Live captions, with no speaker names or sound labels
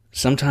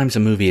Sometimes a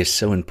movie is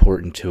so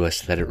important to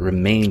us that it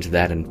remains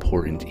that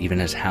important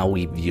even as how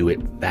we view it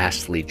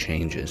vastly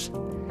changes.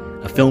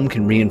 A film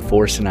can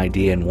reinforce an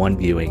idea in one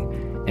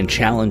viewing and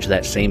challenge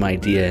that same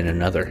idea in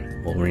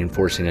another while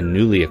reinforcing a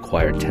newly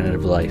acquired tenet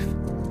of life.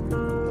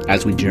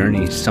 As we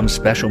journey, some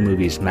special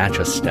movies match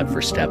us step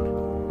for step.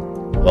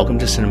 Welcome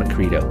to Cinema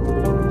Credo,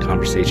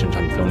 conversations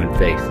on film and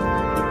faith.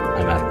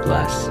 I'm Adam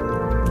Glass.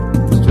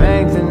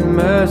 Strength and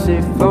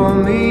mercy for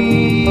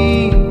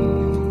me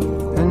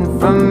and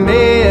from me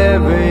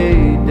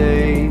every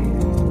day.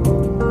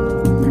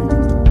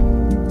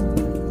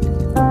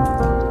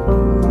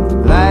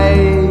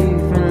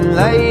 Life and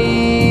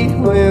light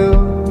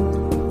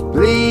will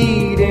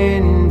bleed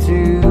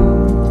into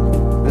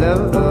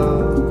love.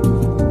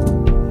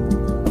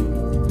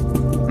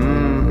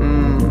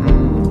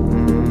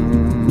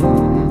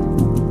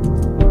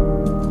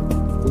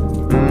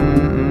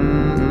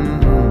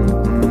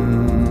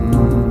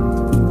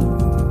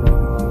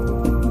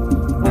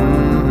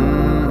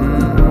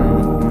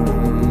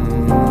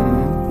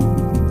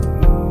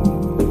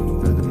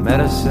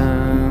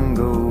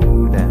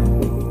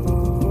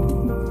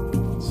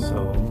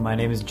 My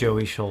name is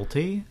Joey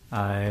Schulte.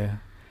 I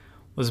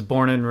was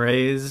born and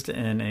raised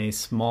in a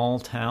small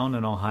town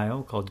in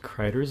Ohio called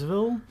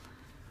Cridersville.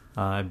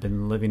 I've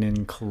been living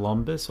in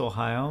Columbus,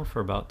 Ohio for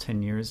about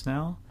 10 years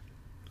now.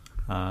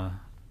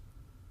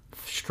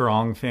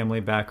 Strong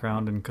family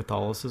background in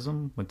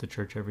Catholicism, went to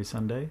church every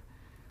Sunday.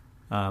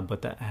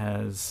 But that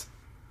has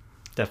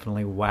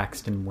definitely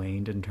waxed and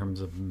waned in terms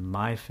of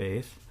my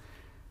faith.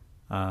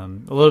 A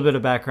little bit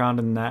of background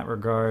in that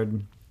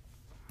regard.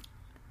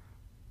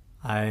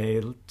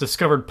 I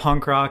discovered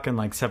punk rock in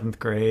like 7th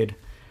grade.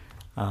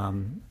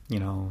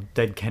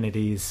 Dead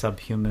Kennedys,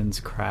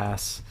 Subhumans,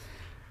 Crass.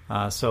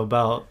 So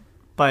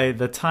by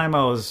the time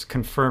I was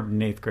confirmed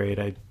in 8th grade,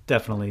 I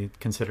definitely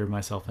considered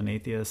myself an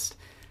atheist,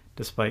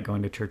 despite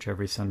going to church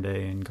every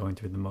Sunday and going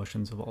through the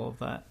motions of all of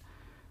that.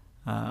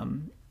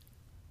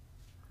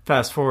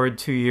 Fast forward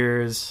 2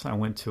 years, I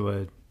went to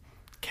a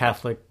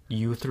Catholic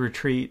youth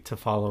retreat to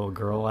follow a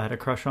girl I had a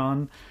crush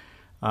on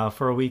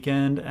for a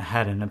weekend. I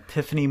had an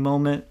epiphany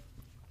moment.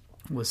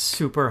 Was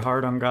super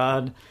hard on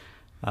God,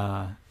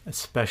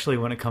 especially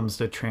when it comes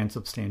to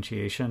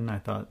transubstantiation. I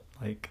thought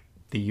like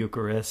the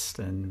Eucharist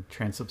and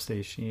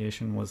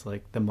transubstantiation was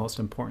like the most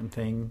important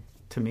thing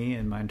to me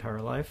in my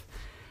entire life.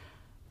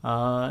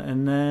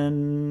 And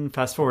then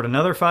fast forward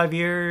another 5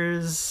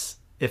 years,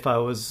 if I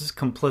was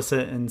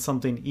complicit in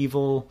something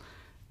evil,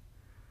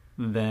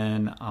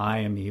 then I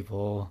am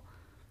evil.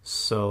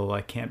 So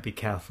I can't be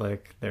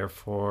Catholic.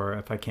 Therefore,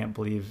 if I can't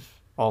believe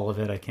all of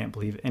it, I can't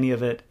believe any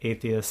of it.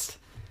 Atheist.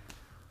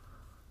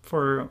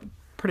 For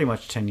pretty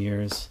much 10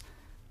 years.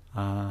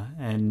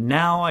 And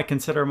now I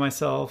consider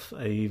myself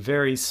a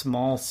very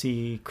small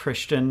C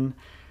Christian.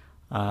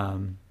 I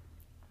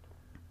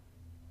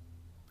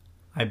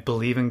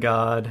believe in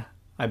God.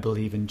 I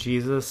believe in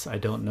Jesus. I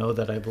don't know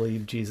that I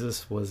believe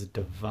Jesus was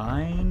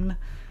divine.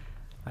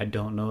 I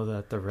don't know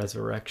that the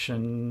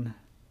resurrection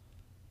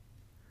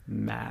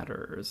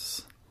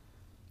matters.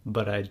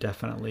 But I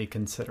definitely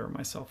consider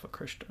myself a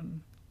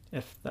Christian,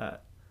 if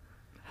that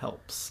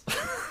helps.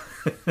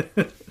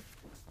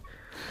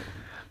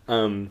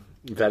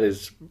 That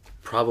is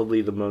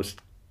probably the most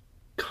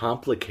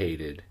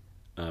complicated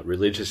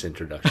religious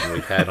introduction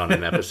we've had on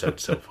an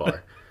episode so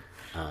far.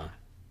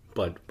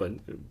 But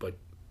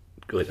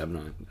good.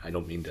 I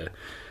don't mean that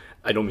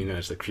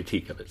as a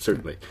critique of it.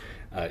 Certainly,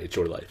 it's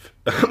your life,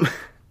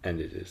 and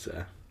it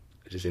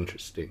is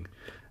interesting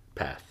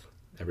path.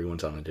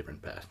 Everyone's on a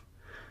different path.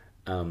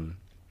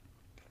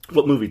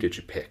 What movie did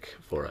you pick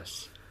for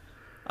us?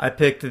 I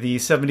picked the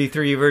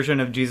 73 version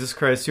of Jesus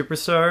Christ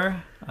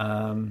Superstar.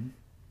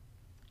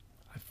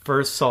 I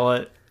first saw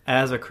it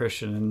as a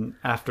Christian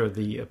after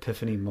the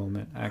Epiphany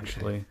moment,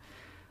 actually.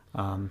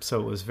 Okay. So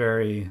it was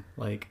it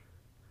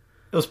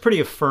was pretty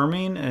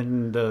affirming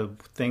in the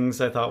things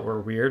I thought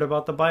were weird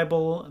about the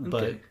Bible,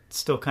 but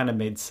still kind of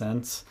made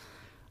sense.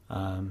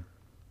 So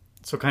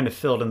kind of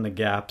filled in the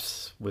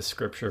gaps with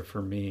Scripture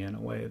for me in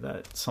a way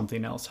that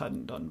something else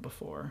hadn't done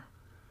before.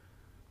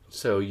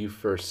 So you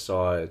first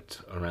saw it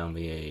around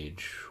the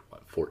age,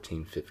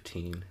 14,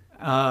 15?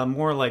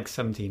 More like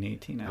 17,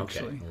 18,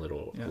 actually. Okay, a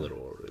little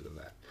older than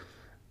that.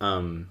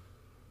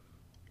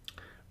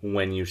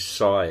 When you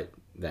saw it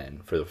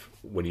then,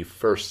 when you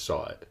first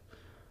saw it,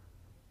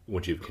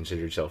 would you have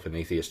considered yourself an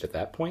atheist at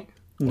that point?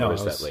 No. Or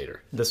was that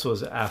later? This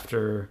was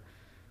after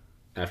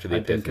the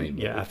Epiphany moment.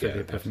 Yeah, after the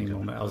Epiphany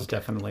moment. I was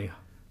definitely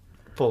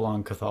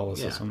full-on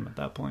Catholicism at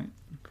that point.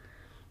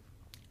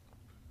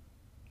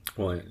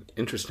 Well,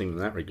 interesting in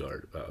that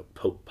regard.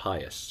 Pope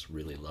Pius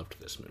really loved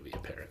this movie.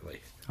 Apparently,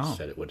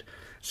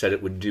 said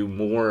it would do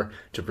more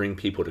to bring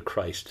people to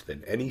Christ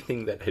than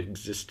anything that had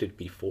existed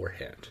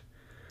beforehand.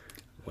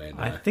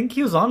 I think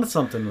he was onto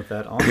something with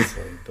that,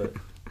 honestly. But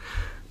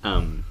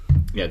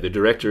the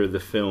director of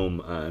the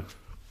film. Oh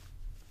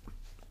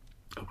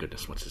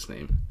goodness, what's his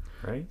name?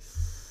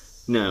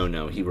 Rice?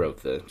 No, he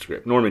wrote the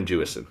script. Norman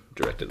Jewison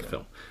directed the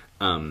film.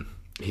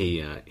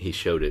 He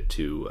showed it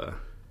to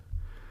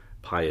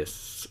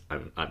Pius.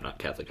 I'm not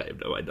Catholic. I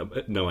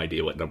have no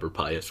idea what number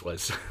Pius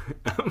was.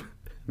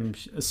 I'm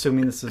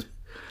assuming this is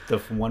the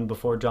one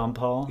before John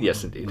Paul.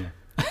 Yes, indeed.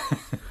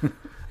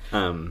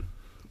 Yeah.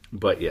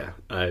 But yeah,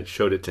 I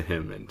showed it to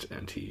him,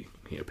 and he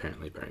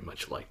apparently very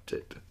much liked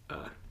it.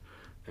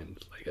 And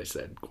like I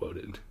said,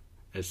 quoted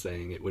as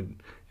saying it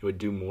would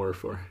do more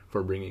for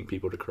bringing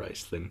people to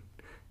Christ than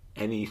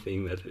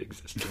anything that had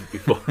existed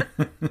before.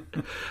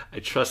 I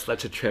trust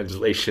that's a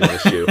translation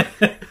issue,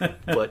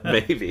 but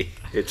maybe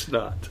it's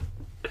not.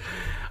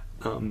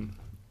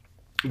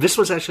 This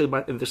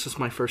is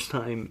my first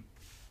time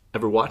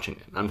ever watching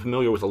it. I'm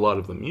familiar with a lot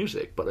of the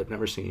music, but I've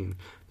never seen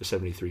the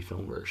 73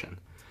 film version.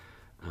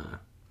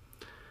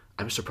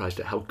 I was surprised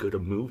at how good a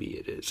movie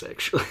it is,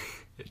 actually.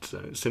 It's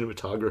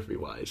cinematography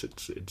wise,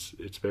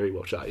 it's very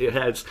well shot. It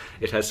has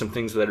some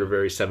things that are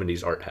very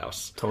 70s art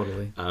house.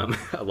 Totally.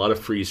 A lot of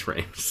freeze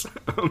frames.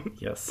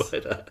 Yes.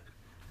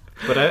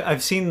 But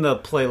I've seen the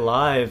play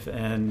live,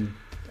 and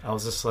I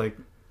was just like,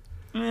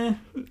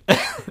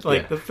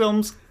 the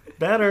film's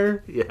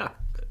better. Yeah.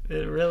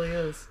 It really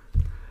is.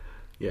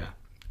 Yeah.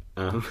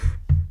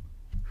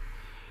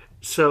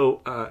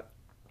 So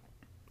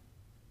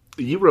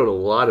you wrote a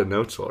lot of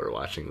notes while we were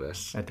watching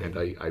this. I did.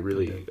 And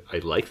I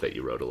like that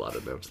you wrote a lot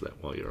of notes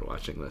while you were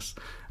watching this.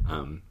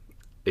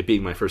 It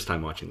being my first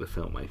time watching the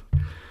film,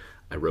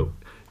 I wrote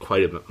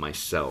quite a bit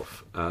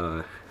myself.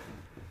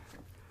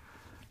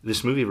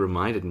 This movie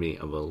reminded me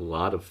of a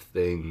lot of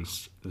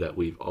things that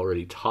we've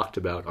already talked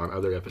about on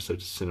other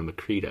episodes of Cinema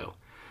Credo.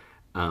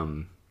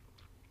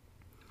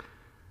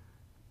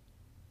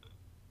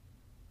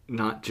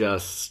 Not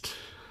just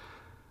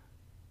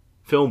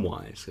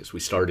film-wise, as we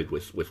started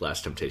with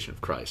Last Temptation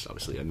of Christ,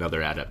 obviously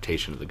another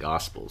adaptation of the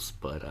Gospels,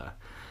 but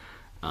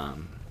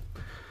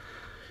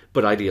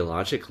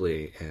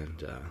ideologically,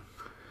 and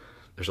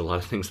there's a lot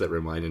of things that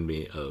reminded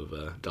me of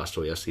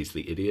Dostoevsky's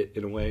The Idiot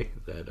in a way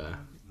that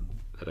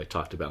I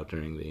talked about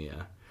during the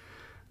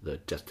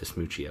Death to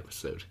Smoochie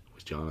episode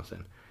with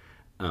Jonathan.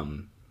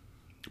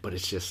 But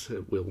it's just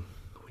we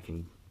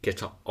can get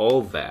to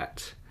all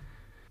that.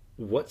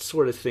 What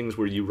sort of things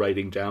were you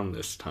writing down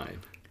this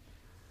time?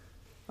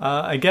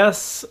 I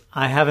guess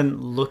I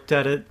haven't looked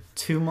at it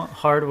too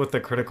hard with a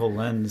critical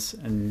lens,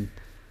 and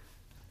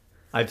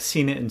I've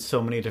seen it in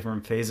so many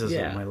different phases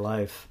of my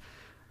life,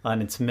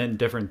 and it's meant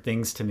different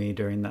things to me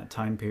during that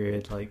time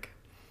period. Like,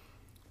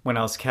 when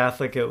I was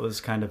Catholic, it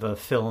was kind of a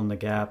fill in the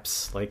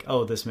gaps, like,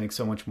 oh, this makes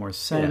so much more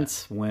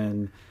sense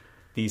when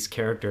these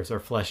characters are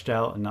fleshed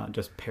out and not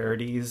just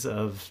parodies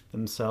of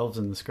themselves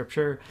in the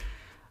scripture,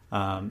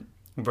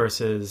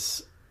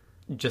 versus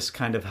just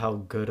kind of how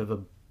good of a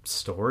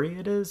story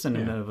it is in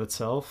and of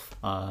itself,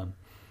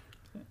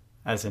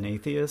 as an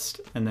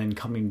atheist, and then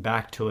coming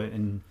back to it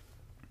and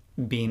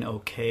being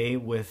okay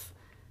with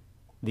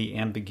the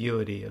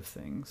ambiguity of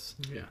things.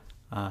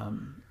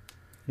 And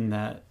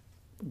that,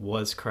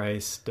 was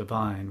Christ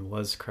divine?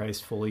 Was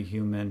Christ fully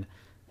human?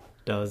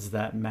 Does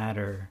that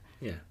matter?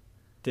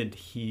 Did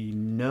he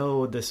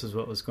know this is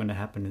what was going to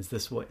happen? Is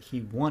this what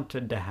he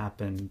wanted to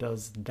happen?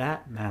 Does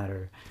that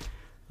matter?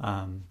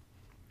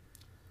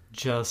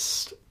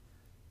 Just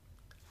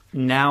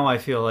now I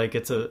feel like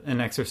it's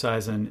an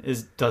exercise in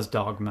does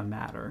dogma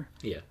matter?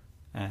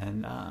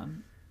 And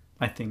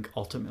I think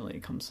ultimately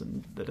it comes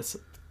in that it's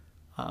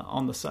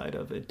on the side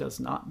of it does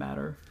not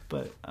matter.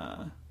 But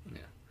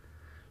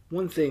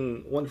one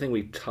thing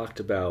we talked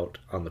about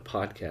on the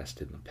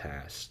podcast in the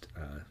past,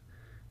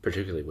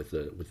 particularly with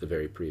the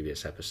very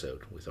previous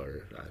episode with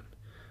our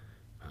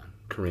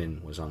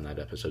Corinne was on that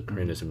episode.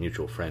 Corinne is a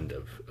mutual friend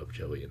of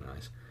Joey and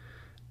I's.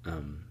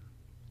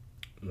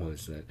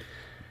 Was that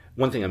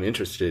one thing I'm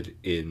interested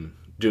in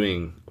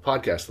doing a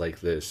podcast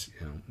like this?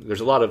 There's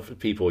a lot of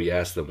people, you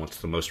ask them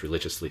what's the most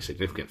religiously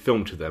significant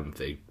film to them,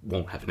 they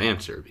won't have an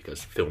answer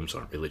because films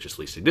aren't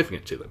religiously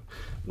significant to them,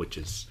 which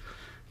is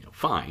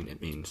fine.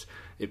 It means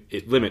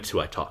it limits who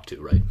I talk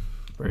to, right?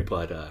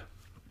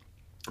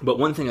 But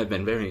one thing I've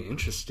been very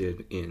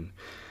interested in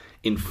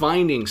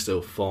finding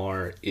so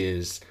far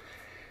is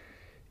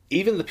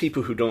even the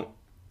people who don't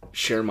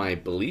share my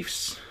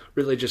beliefs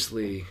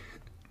religiously,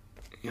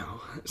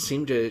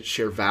 seem to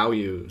share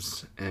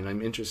values, and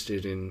I'm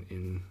interested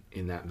in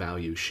that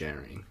value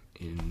sharing.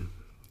 In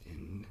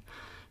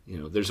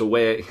there's a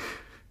way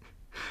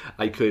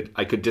I could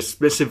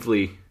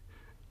dismissively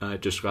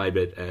describe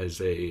it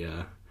as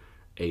a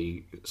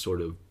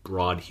sort of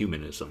broad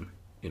humanism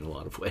in a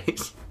lot of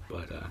ways,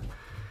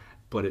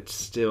 but it's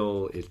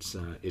still it's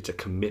a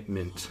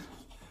commitment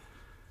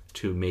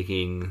to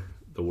making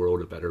the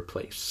world a better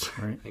place,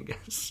 right. I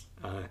guess,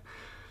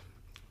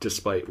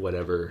 despite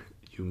whatever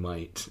you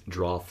might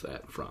draw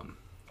that from.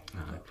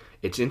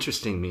 It's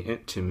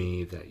interesting to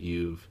me that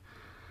you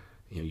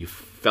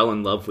fell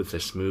in love with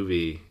this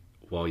movie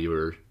while you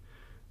were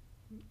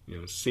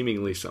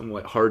seemingly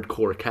somewhat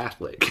hardcore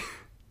Catholic,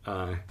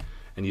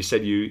 and you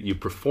said you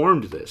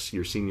performed this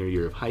your senior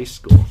year of high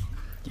school.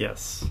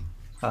 Yes,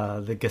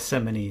 the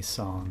Gethsemane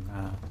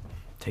song,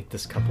 "Take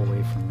This Cup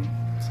Away From Me"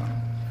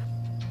 song.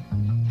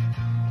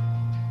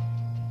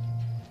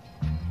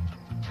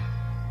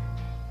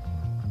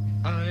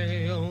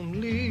 I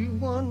only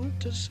want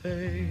to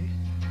say,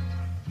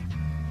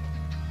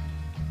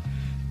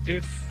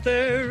 if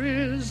there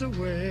is a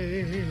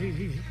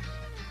way,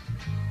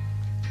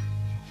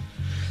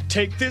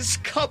 take this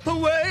cup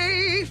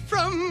away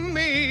from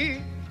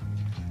me,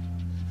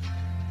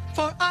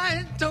 for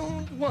I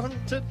don't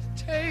want to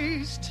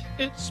taste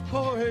its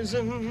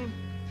poison.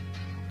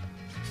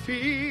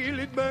 Feel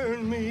it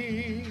burn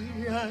me,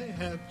 I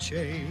have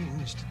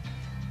changed.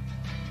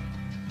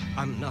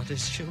 I'm not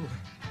as sure.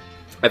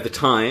 At the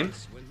time,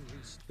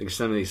 the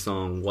Gethsemane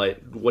song,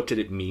 what did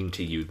it mean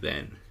to you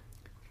then?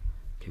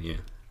 Can you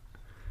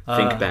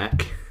think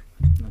back?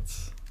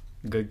 That's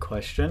a good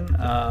question.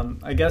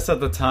 I guess at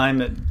the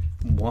time,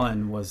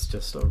 one was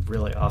just a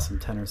really awesome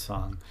tenor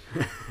song.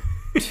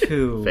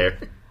 Two, Fair.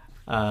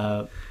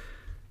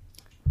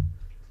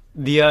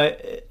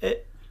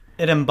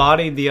 It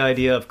embodied the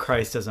idea of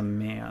Christ as a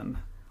man,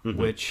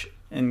 which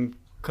in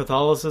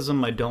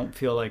Catholicism I don't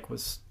feel like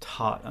was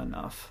taught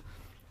enough.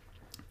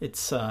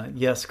 It's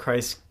yes,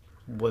 Christ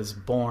was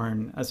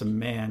born as a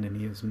man and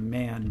he was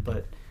man,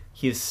 but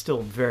he is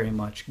still very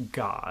much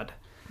God.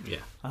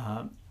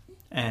 Yeah.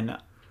 And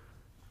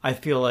I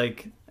feel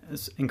like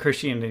in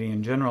Christianity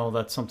in general,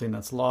 that's something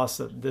that's lost,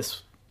 that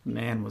this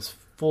man was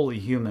fully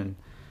human.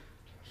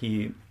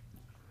 He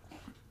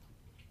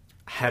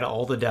had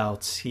all the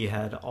doubts. He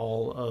had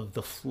all of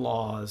the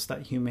flaws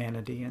that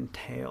humanity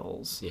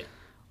entails. Yeah.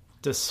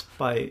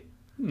 Despite,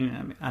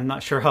 I'm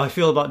not sure how I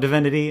feel about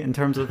divinity in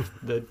terms of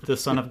the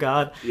Son of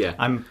God. Yeah.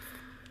 I'm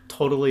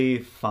totally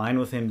fine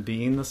with him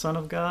being the Son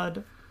of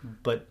God,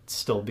 but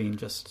still being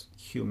just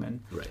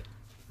human. Right.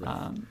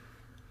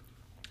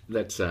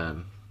 That's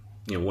one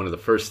of the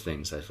first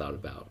things I thought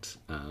about,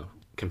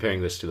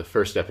 comparing this to the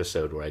first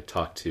episode where I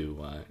talked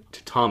to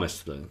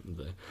Thomas,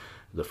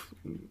 the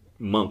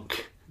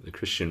monk, the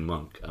Christian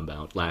monk,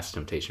 about Last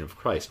Temptation of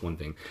Christ. One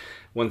thing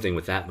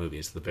with that movie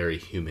is the very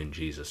human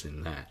Jesus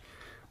in that.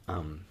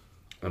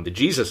 The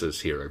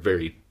Jesuses here are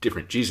very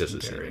different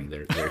Jesuses here, and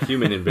they're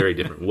human in very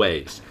different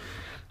ways.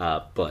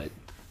 But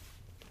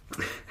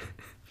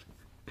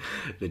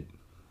the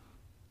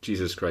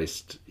Jesus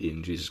Christ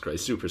in Jesus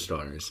Christ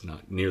Superstar is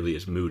not nearly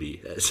as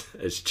moody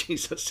as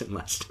Jesus in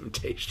Last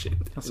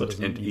Temptation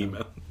and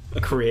emo.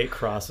 Create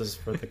crosses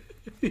for the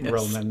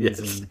Romans.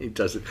 Yes, it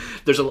doesn't.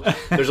 There's a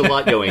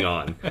lot going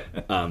on.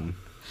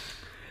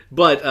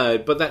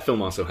 But that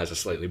film also has a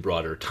slightly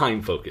broader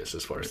time focus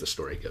as far as the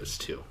story goes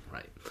too,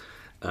 right?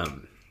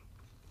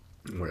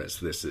 Whereas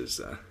this is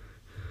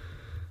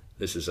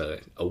a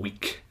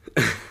week,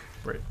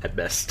 right, at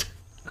best.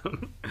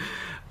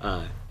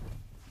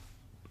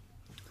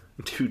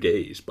 2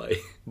 days by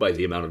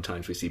the amount of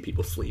times we see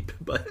people sleep,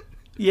 but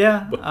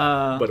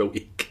a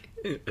week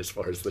as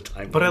far as the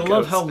time. But I goes.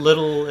 love how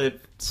little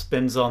it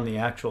spins on the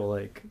actual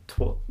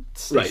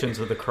Stations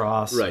of the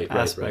Cross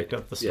aspect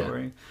of the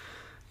story.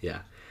 Yeah.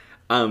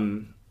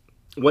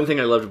 One thing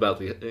I loved about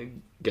the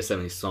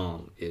Gethsemane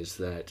song is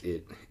that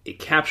it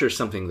captures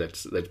something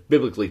that's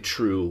biblically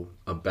true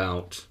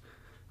about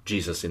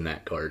Jesus in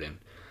that garden.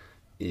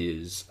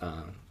 Is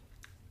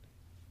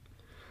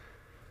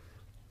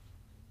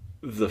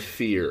the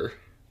fear,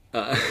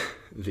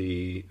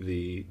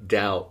 the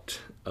doubt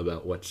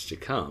about what's to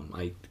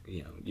come.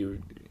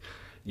 You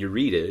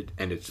read it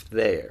and it's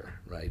there,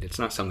 right? It's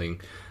not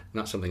something a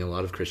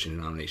lot of Christian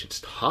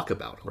denominations talk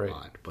about a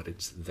lot, but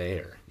it's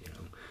there.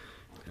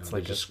 It's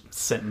like a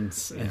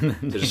sentence.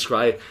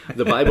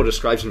 The Bible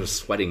describes him as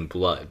sweating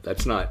blood.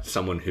 That's not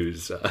someone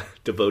who's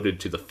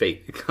devoted to the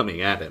fate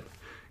coming at him.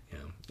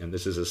 And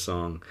this is a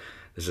song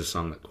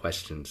that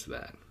questions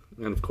that.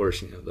 And of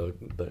course, the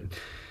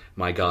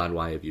 "My God,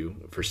 why have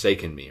you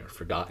forsaken me" or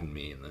forgotten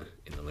me in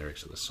the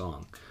lyrics of the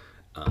song.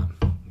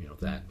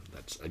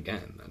 That's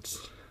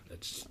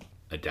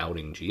a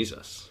doubting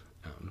Jesus,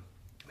 and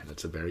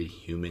it's a very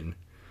human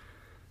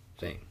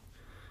thing.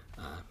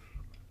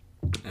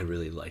 I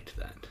really liked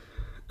that.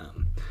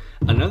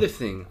 Another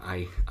thing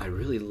I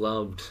really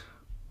loved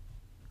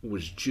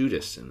was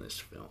Judas in this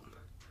film.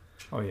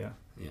 Oh yeah.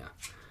 Yeah.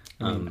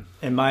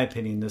 In my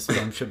opinion, this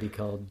film should be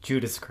called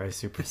Judas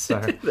Christ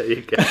Superstar. There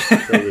you go.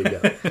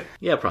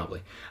 Yeah,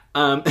 probably.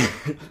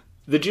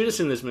 The Judas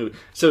in this movie.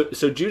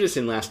 So Judas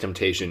in Last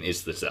Temptation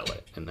is the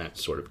zealot, and that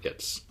sort of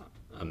gets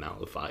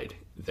amalgamated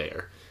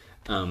there.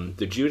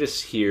 The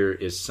Judas here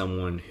is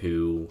someone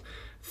who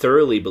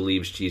thoroughly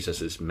believes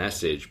Jesus'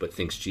 message, but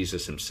thinks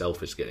Jesus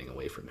himself is getting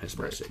away from his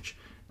message.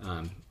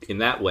 In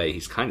that way,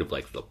 he's kind of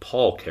like the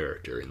Paul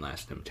character in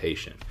Last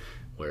Temptation,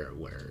 where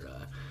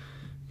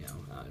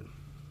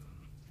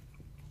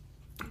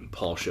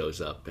Paul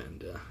shows up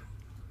and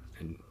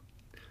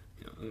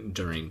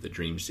during the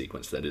dream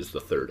sequence that is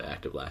the third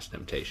act of Last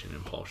Temptation,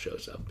 and Paul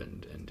shows up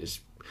and is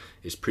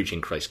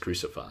preaching Christ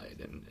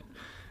crucified,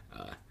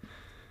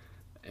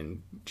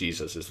 and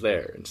Jesus is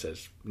there and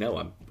says,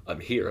 "No, I'm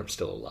here. I'm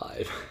still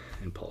alive."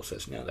 And Paul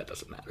says, "No, that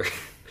doesn't matter."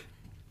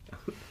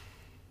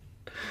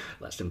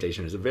 Last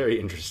Temptation is a very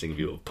interesting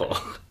view of Paul,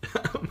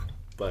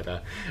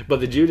 but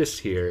the Judas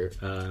here.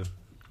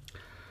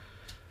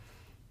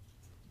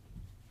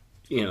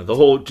 the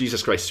whole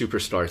Jesus Christ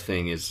Superstar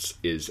thing is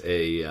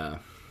a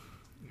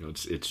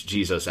it's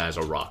Jesus as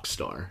a rock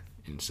star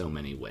in so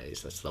many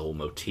ways. That's the whole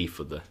motif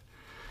of the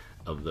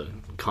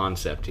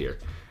concept here,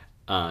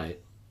 and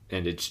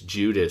it's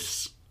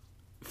Judas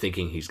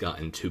thinking he's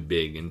gotten too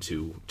big and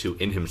too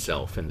in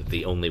himself, and that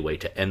the only way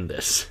to end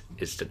this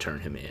is to turn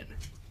him in,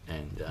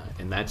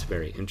 and that's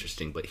very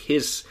interesting. But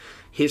his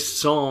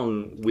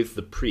song with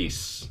the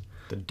priests,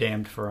 the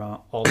Damned for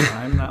All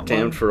Time, that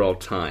Damned for All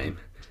Time,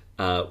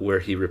 where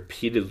he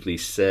repeatedly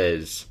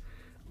says,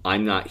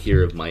 "I'm not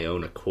here of my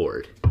own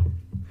accord."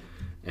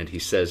 And he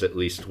says at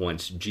least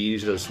once,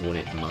 Jesus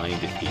wouldn't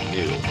mind if he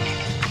knew.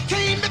 I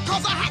came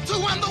because I had to,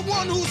 I'm the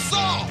one who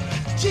saw.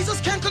 Jesus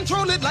can't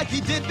control it like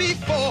he did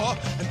before.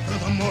 And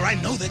furthermore, I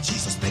know that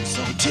Jesus thinks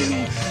so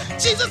too.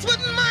 Jesus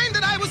wouldn't mind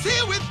that I was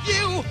here with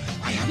you.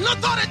 I have no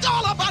thought at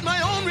all about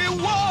my own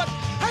reward.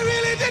 I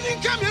really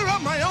didn't come here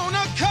of my own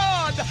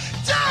accord.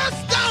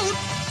 Just don't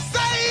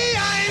say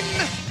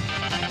I'm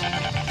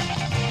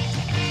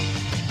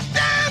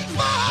damned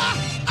for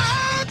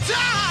all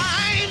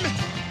time.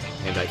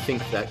 And I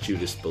think that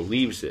Judas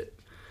believes it,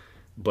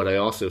 but I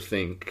also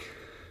think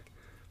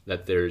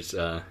that there's,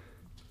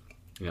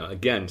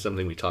 again,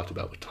 something we talked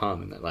about with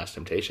Tom in that Last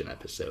Temptation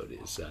episode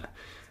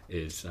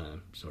is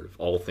sort of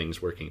all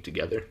things working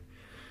together,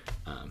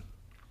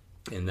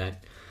 and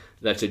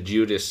that's a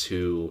Judas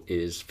who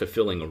is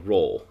fulfilling a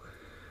role,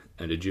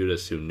 and a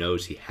Judas who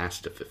knows he has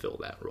to fulfill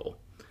that role,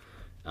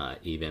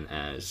 even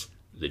as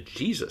the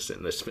Jesus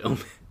in this film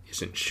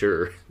isn't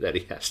sure that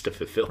he has to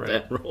fulfill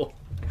that role.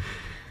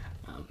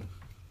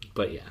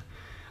 But yeah,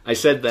 I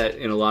said that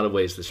in a lot of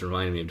ways this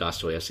reminded me of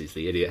Dostoevsky's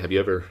The Idiot. Have you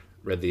ever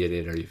read The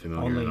Idiot? Are you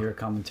familiar? Only your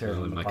commentary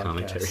on the my podcast.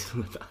 Commentary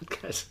on the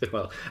podcast.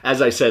 Well,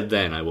 as I said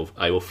then, I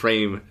will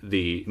frame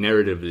the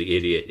narrative of The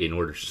Idiot in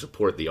order to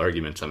support the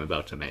arguments I'm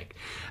about to make.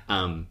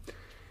 In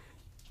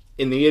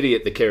The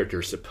Idiot, the character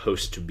is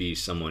supposed to be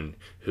someone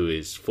who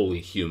is fully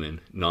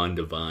human,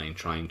 non-divine,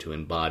 trying to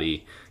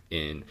embody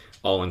in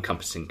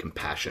all-encompassing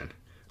compassion,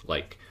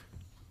 like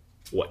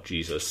what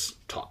Jesus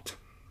taught.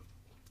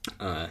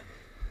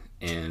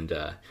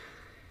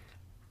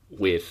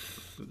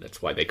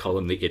 That's why they call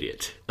him the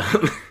idiot,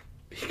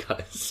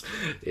 because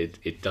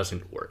it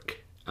doesn't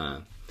work.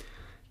 And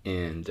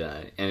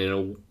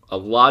in a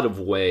lot of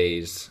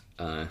ways,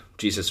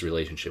 Jesus'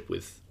 relationship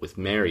with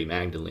Mary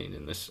Magdalene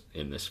in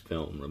this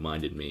film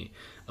reminded me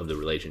of the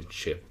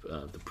relationship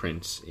the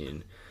prince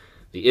in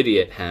The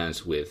Idiot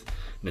has with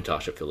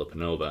Natasha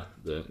Filiponova,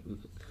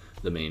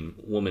 the main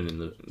woman in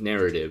the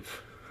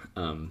narrative.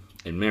 And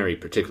Mary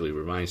particularly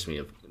reminds me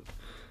of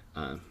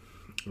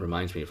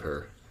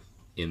her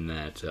in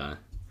that,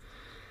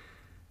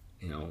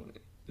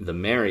 the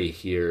Mary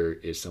here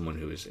is someone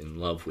who is in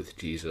love with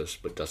Jesus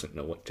but doesn't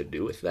know what to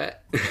do with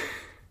that.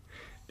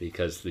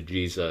 Because the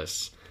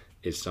Jesus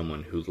is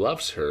someone who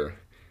loves her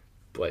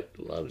but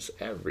loves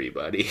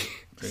everybody.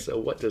 Right. So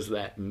what does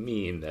that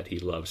mean that he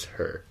loves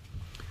her?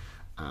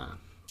 I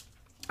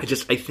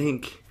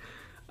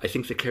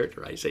think the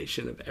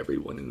characterization of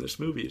everyone in this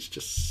movie is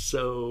just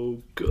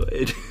so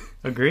good.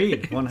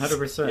 Agreed,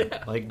 100%.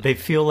 Yeah. Like, they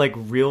feel like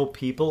real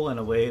people in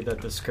a way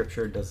that the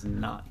scripture does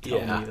not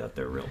tell me that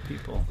they're real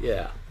people.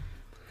 Yeah.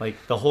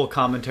 Like, the whole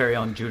commentary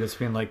on Judas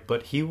being like,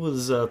 but he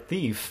was a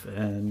thief,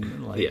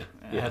 and, like,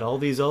 had all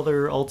these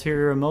other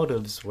ulterior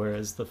motives,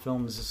 whereas the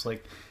film is just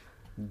like,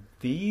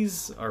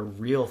 these are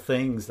real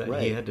things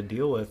that he had to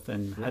deal with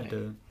and had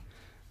to...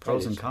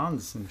 pros and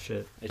cons and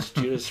shit. It's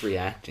Judas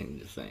reacting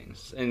to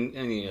things. And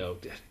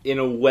in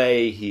a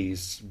way,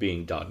 he's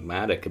being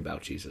dogmatic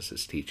about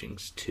Jesus'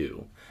 teachings,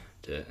 too,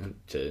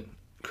 to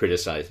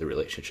criticize the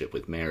relationship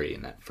with Mary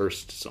in that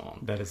first song.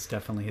 That is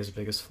definitely his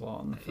biggest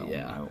flaw in the film,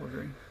 I will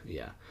agree.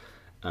 Yeah.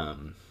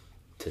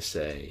 To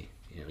say,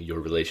 your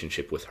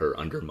relationship with her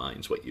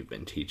undermines what you've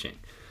been teaching.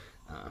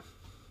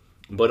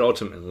 But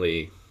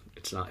ultimately...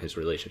 it's not his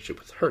relationship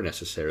with her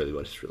necessarily,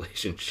 but his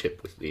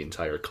relationship with the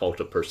entire cult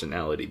of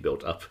personality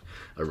built up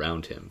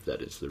around him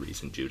that is the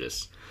reason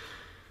Judas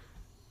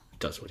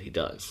does what he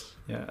does.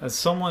 Yeah, as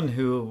someone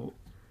who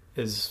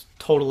is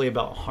totally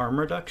about harm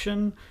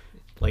reduction,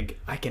 like,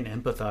 I can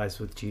empathize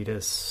with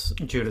Judas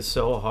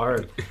so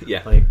hard.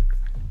 Yeah. Like,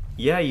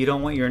 yeah, you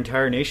don't want your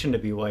entire nation to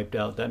be wiped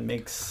out. That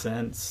makes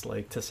sense,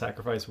 like, to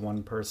sacrifice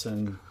one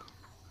person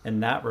in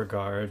that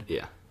regard.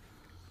 Yeah.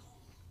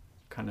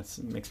 Kind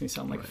of makes me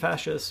sound like a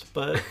fascist,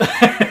 but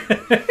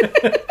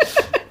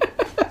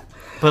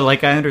but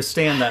like, I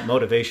understand that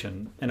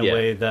motivation in a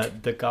way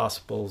that the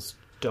Gospels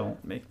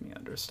don't make me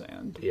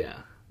understand. Yeah,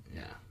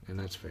 and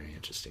that's very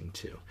interesting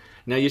too.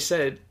 Now, you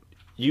said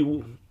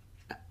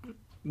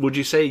would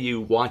you say you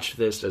watch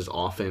this as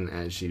often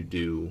as you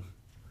do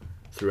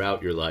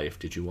throughout your life?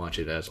 Did you watch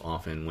it as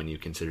often when you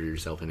consider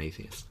yourself an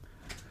atheist?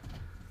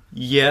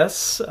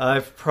 Yes,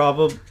 I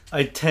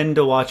tend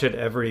to watch it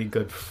every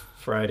Good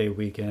Friday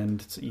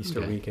weekend. It's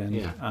Easter weekend.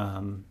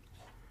 Yeah.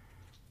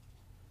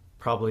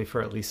 Probably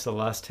for at least the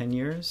last 10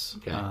 years.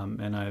 Okay.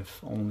 And I've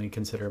only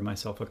considered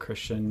myself a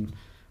Christian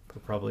for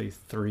probably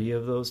 3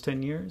 of those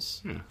 10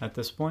 years at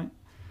this point.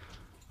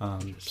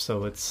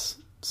 So it's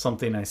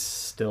something I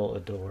still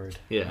adored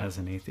as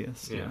an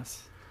atheist. Yeah.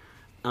 Yes.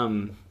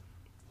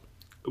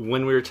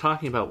 When we were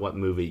talking about what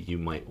movie you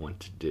might want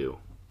to do,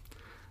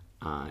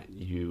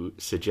 you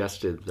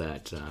suggested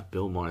that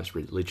Bill Maher's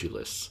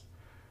Religulous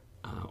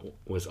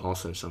was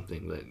also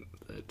something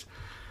that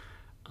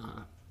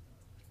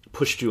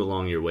pushed you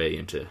along your way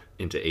into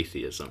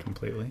atheism.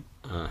 Completely.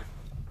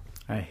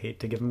 I hate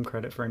to give him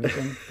credit for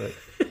anything, but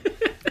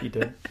he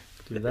did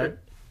do that.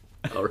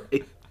 All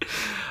right.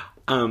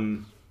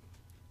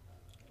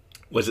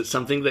 Was it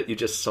something that you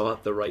just saw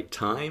at the right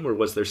time, or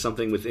was there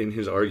something within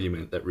his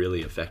argument that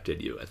really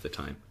affected you at the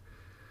time?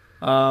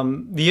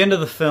 The end of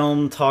the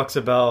film talks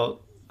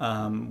about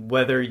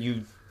whether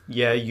you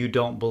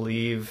don't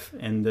believe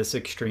in this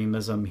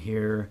extremism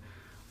here,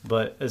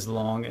 but as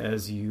long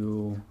as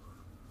you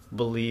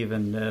believe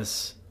in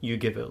this, you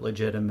give it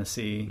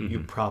legitimacy, you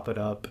prop it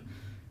up,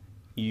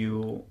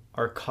 you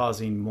are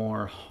causing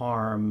more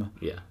harm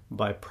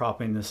by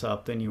propping this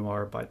up than you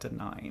are by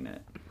denying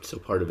it. So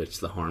part of it's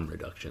the harm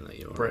reduction that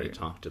you already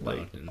talked about.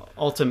 Like,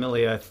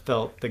 ultimately, I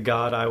felt the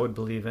God I would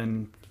believe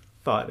in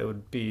thought it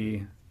would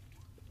be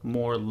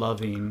more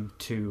loving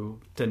to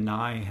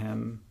deny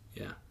him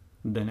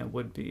than it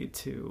would be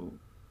to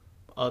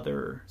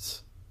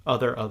others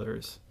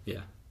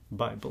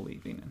by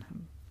believing in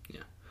him.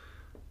 Yeah.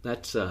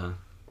 That's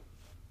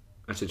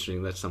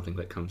interesting. That's something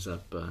that comes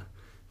up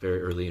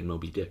very early in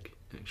Moby Dick,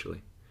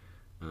 actually,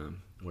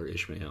 where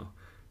Ishmael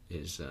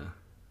is,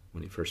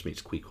 when he first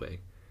meets Queequeg,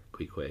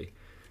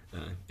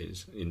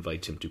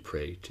 invites him to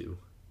pray to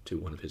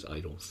one of his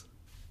idols,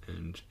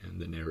 and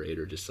the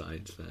narrator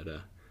decides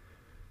that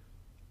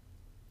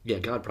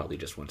God probably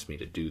just wants me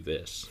to do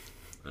this,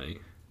 right?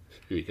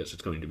 Because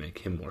it's going to make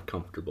him more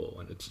comfortable,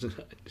 and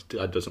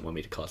God doesn't want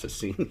me to cause a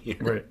scene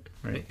here,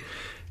 right.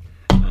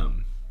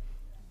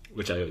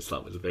 Which I always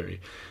thought was a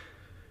very,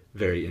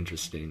 very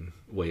interesting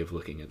way of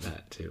looking at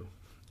that too.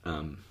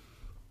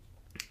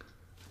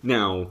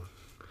 Now,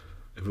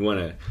 if we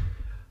want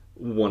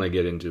to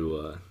get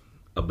into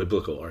a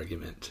biblical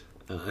argument,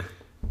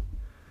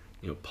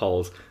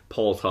 Paul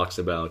talks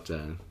about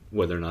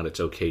whether or not it's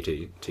okay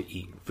to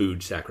eat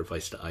food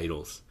sacrificed to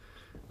idols.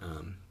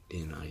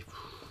 In I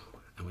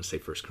want to say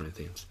 1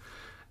 Corinthians,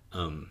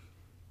 and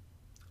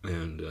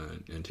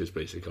his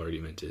basic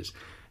argument is,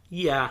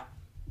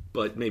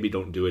 but maybe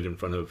don't do it in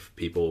front of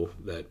people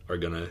that are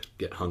gonna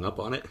get hung up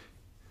on it,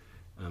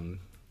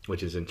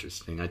 which is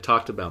interesting. I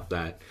talked about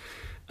that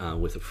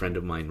with a friend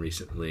of mine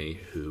recently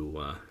who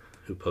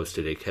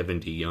posted a Kevin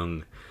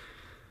DeYoung,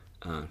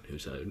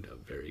 who's a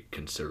very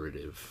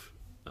conservative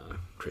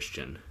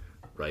Christian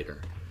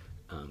writer.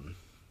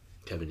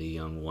 Kevin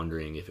DeYoung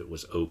wondering if it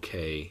was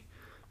okay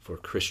for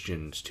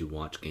Christians to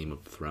watch Game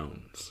of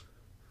Thrones.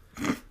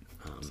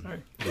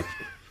 Sorry.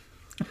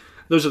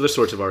 Those are the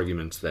sorts of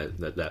arguments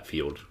that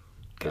field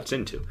gets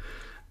into.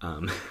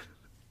 But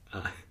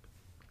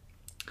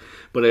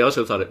I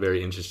also thought it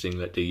very interesting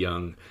that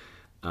DeYoung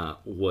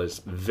was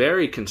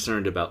very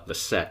concerned about the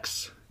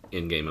sex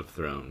in Game of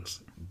Thrones,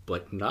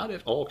 but not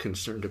at all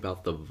concerned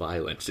about the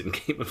violence in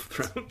Game of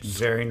Thrones.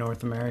 Very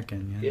North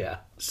American, Yeah.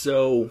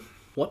 So,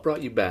 what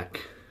brought you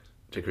back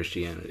to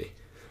Christianity?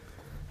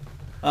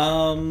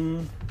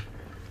 In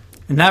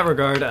that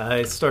regard,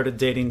 I started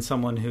dating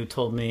someone who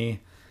told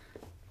me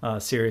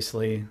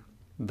seriously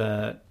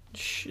that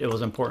it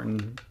was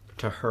important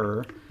to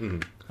her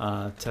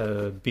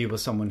to be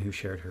with someone who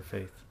shared her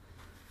faith.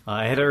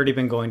 I had already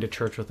been going to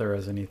church with her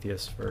as an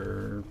atheist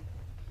for,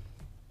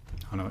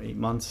 8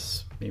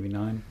 months, maybe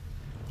 9.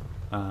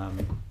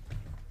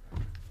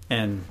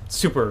 And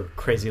super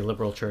crazy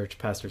liberal church,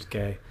 pastor's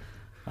gay.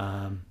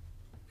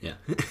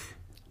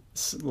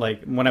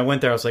 Like, when I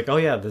went there, I was like, oh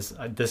yeah,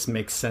 this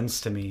makes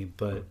sense to me,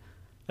 but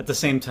at the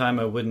same time,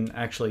 I wouldn't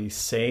actually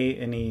say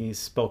any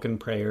spoken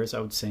prayers. I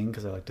would sing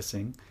because I like to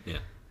sing.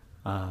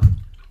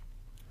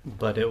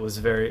 But it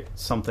was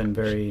something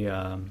very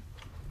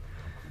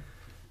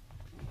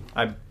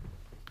I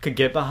could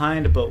get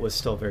behind, but was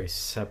still very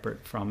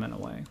separate from in a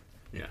way.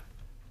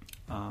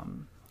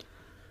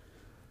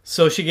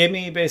 So she gave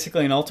me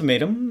basically an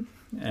ultimatum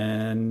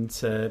and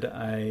said,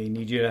 I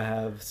need you to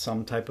have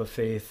some type of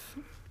faith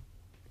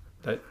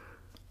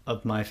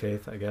of my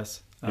faith, I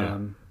guess.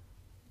 And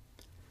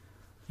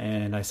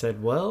I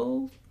said,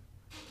 well,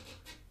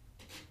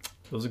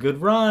 it was a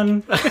good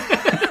run.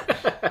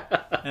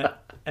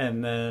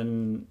 And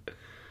then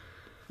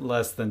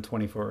less than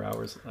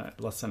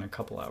a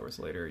couple hours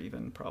later,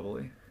 even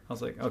probably, I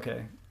was like,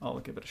 okay, I'll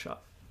give it a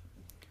shot.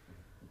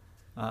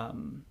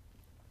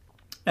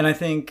 And I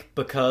think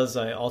because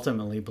I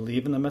ultimately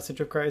believe in the message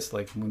of Christ,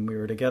 like when we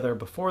were together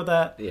before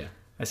that,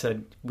 I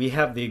said, we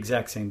have the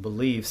exact same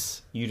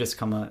beliefs. You just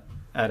come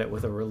at it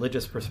with a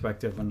religious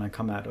perspective, and I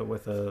come at it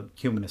with a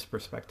humanist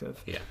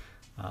perspective.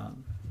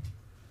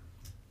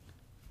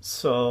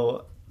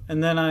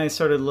 And then I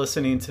started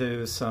listening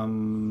to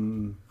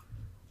some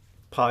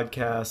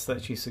podcasts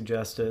that she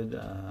suggested,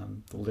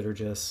 the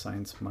Liturgist,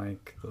 Science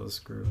Mike, those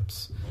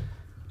groups.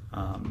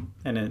 And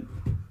it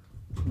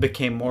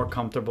became more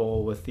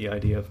comfortable with the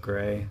idea of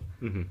gray.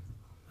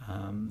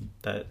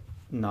 That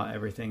not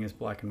everything is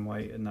black and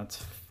white, and that's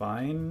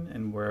fine.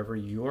 And wherever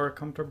you are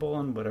comfortable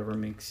and whatever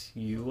makes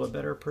you a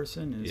better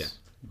person is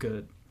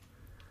good.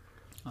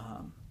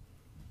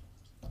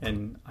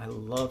 And I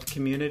love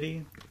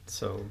community,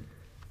 so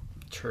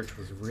church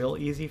was real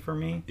easy for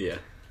me. Yeah.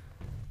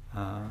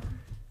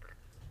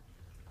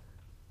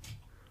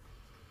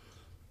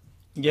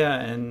 Yeah,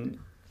 and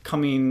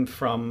coming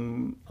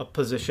from a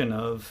position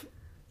of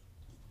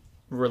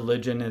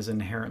religion is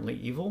inherently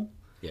evil.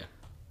 Yeah.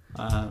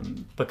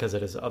 Because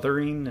it is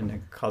othering and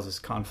it causes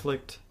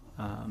conflict.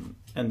 And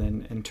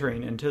then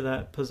entering into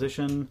that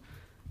position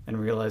and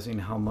realizing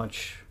how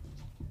much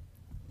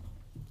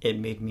it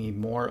made me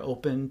more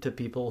open to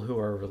people who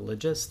are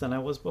religious than I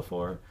was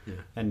before,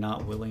 and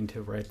not willing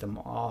to write them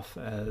off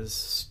as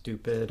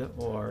stupid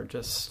or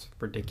just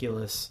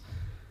ridiculous.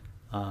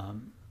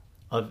 And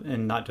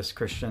not just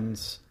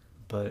Christians,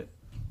 but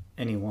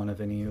anyone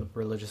of any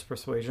religious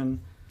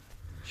persuasion.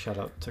 Shout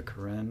out to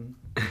Corinne.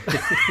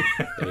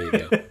 There you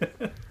go.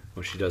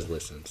 Well, she does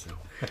listen, so.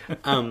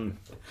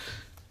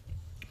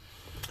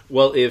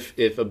 Well,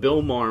 if a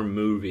Bill Maher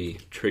movie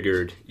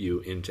triggered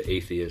you into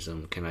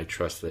atheism, can I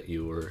trust that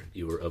you were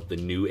of the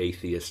new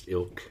atheist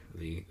ilk,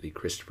 the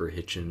Christopher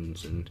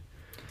Hitchens and?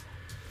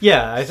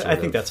 Yeah, I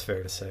think that's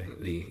fair to say.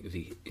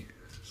 The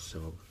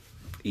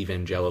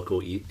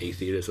evangelical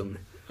atheism,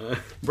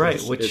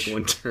 right? Which is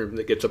one term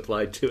that gets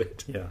applied to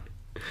it. Yeah,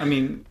 I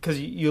mean, because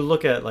you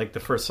look at like the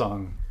first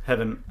song,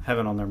 "Heaven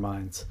on Their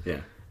Minds,"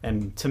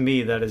 and to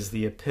me that is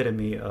the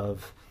epitome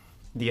of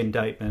the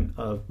indictment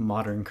of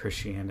modern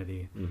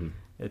Christianity.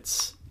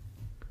 It's,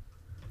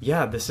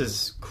 this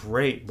is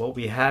great. What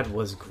we had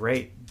was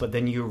great, but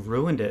then you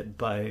ruined it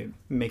by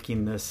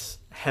making this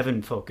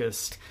heaven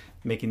focused,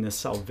 making this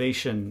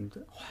salvation,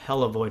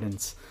 hell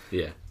avoidance.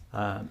 Yeah.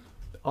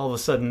 All of a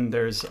sudden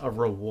there's a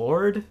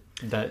reward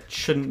that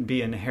shouldn't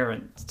be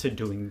inherent to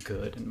doing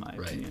good, in my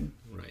opinion.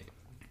 Right.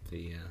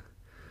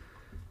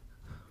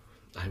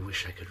 I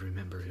wish I could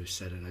remember who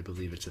said it. I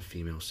believe it's a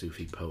female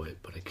Sufi poet,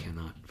 but I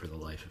cannot for the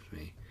life of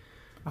me.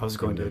 I was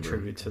going to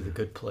attribute to The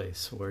Good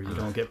Place, where you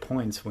don't get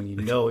points when you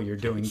know you're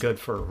doing good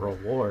for a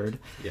reward.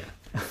 Yeah.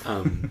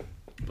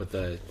 But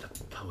the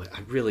poet,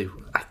 I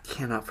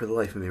cannot for the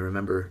life of me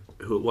remember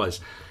who it was,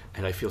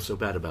 and I feel so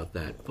bad about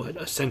that. But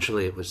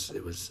essentially, it was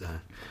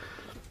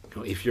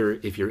if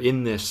you're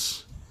in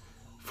this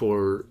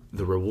for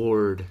the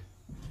reward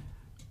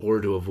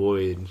or to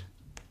avoid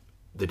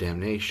the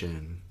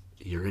damnation,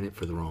 you're in it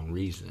for the wrong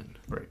reason.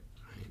 Right.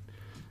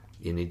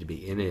 You need to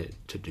be in it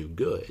to do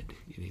good.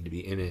 You need to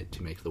be in it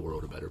to make the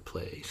world a better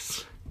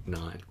place,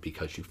 not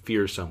because you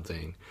fear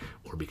something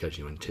or because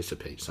you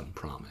anticipate some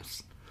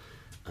promise.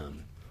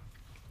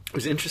 It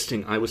was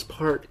interesting. I was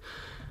part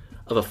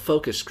of a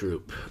focus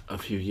group a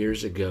few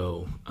years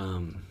ago,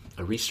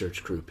 a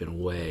research group in a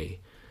way,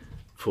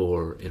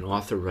 for an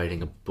author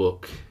writing a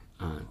book.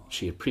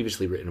 She had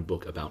previously written a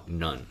book about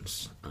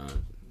nuns,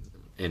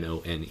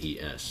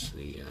 Nones.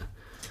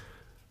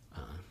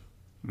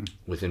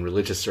 Within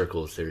religious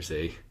circles, there's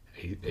a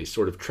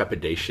sort of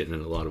trepidation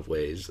in a lot of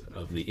ways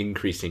of the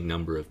increasing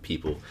number of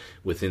people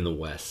within the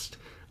West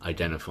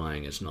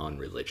identifying as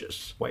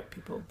non-religious. White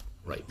people.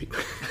 Right people.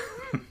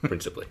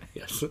 Principally,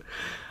 yes.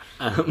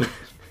 Fair.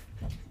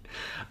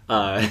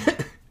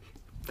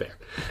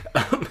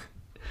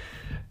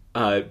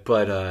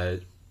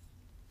 But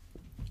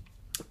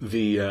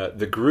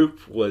the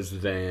group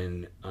was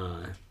then...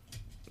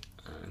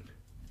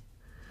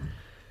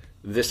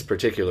 this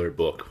particular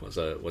book was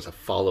a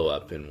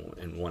follow-up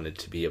and wanted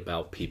to be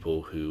about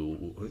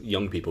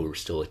young people who were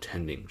still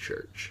attending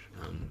church,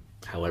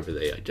 however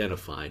they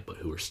identified, but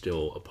who were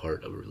still a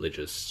part of a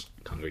religious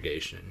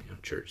congregation,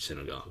 church,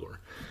 synagogue,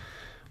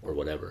 or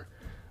whatever.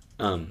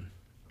 And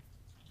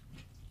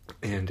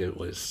it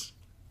was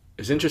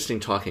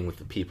interesting talking with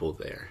the people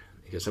there,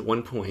 because at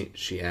one point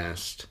she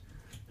asked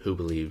who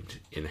believed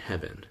in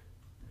heaven,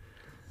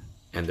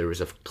 and there was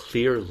a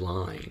clear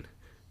line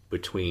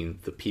between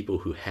the people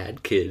who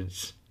had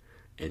kids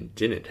and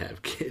didn't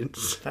have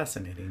kids.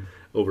 Fascinating.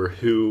 Over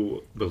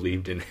who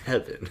believed in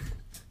heaven.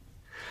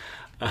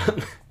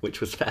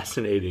 Which was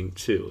fascinating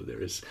too.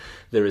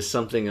 There is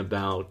something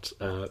about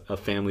a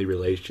family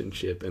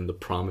relationship and the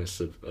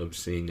promise of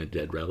seeing a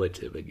dead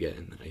relative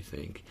again, I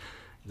think,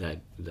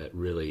 that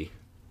really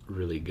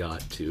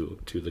got to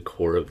the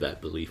core of that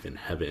belief in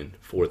heaven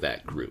for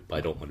that group.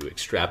 I don't want to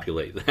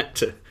extrapolate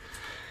that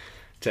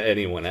to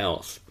anyone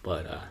else,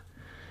 but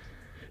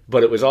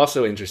it was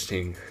also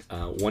interesting.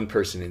 One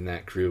person in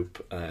that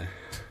group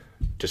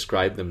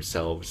described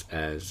themselves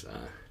as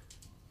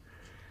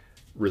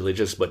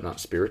religious but not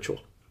spiritual.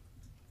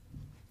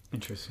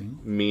 Interesting.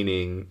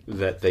 Meaning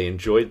that they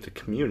enjoyed the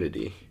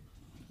community,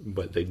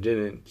 but they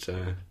didn't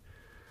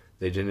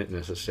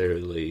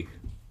necessarily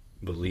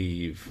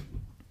believe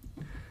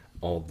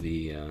all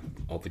the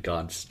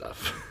God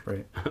stuff.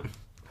 Right.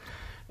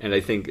 And I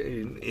think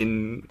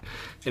in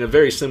a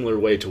very similar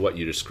way to what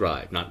you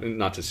described,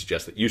 not to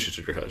suggest that you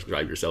should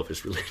describe yourself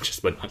as religious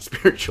but not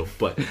spiritual,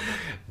 but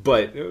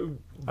I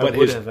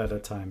would have at a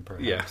time,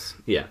 perhaps.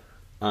 Yeah.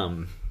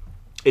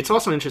 It's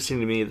also interesting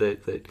to me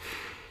that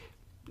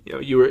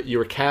you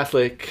were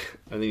Catholic,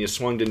 and then you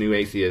swung to New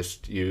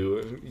Atheist.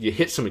 You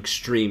hit some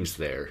extremes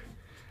there,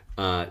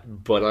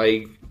 but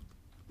I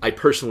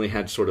personally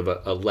had sort of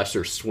a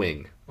lesser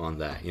swing on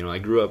that. I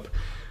grew up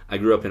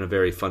in a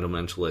very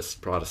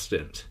fundamentalist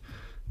Protestant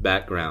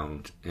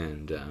background,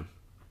 and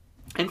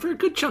for a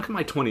good chunk of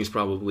my 20s,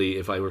 probably,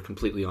 if I were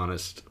completely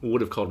honest,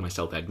 would have called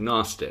myself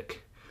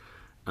agnostic,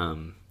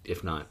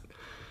 if not.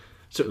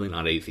 Certainly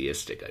not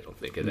atheistic, I don't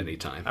think, at any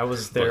time. I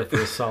was there for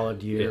a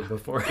solid year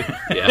before.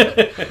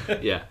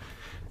 Yeah.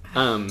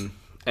 And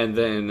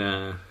then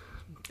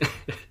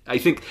I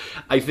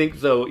think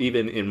though,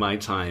 even in my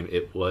time,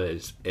 it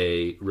was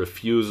a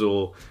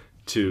refusal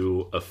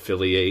to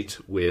affiliate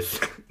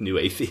with New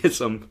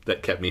Atheism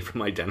that kept me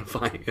from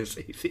identifying as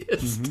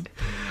atheist.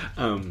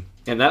 And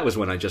that was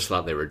when I just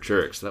thought they were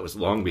jerks. That was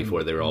long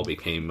before they all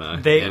became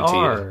They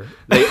are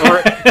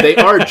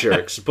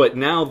jerks, but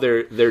now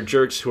they're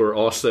jerks who are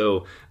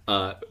also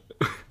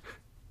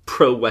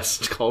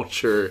pro-West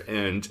culture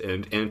and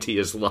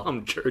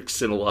anti-Islam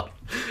jerks in a lot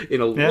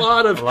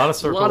of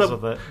circles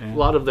of it. Yeah. A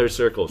lot of their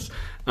circles.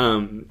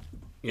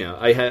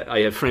 I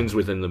have friends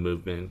within the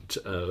movement,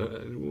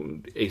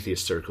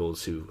 atheist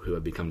circles, who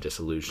have become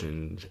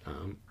disillusioned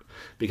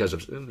because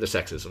of the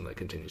sexism that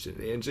continues.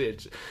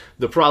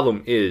 The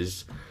problem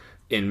is,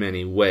 in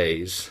many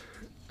ways,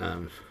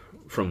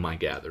 from my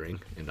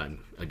gathering, and I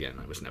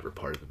was never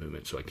part of the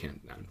movement, so I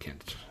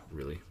can't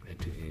really,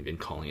 even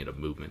calling it a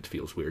movement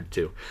feels weird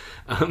too.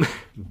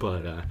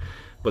 But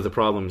the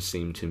problem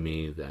seemed to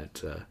me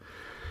that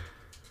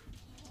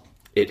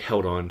it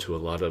held on to a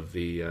lot of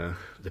the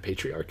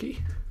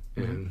patriarchy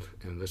and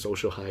the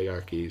social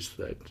hierarchies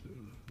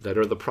that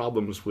are the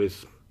problems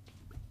with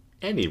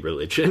any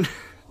religion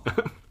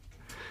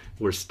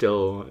are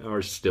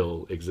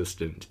still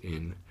existent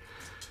in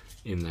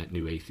that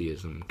New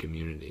Atheism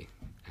community,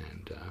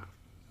 and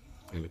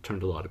it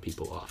turned a lot of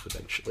people off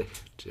eventually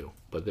too.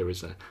 But there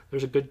was a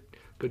good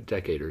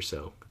decade or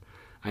so.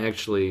 I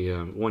actually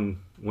one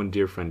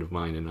dear friend of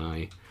mine and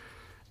I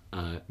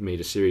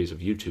made a series of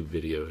YouTube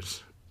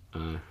videos.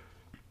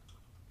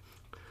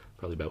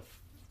 Probably about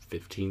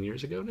 15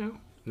 years ago now.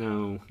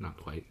 No, not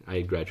quite. I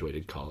had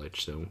graduated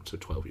college, so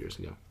 12 years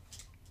ago.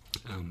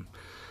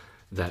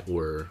 That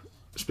were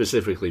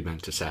specifically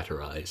meant to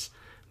satirize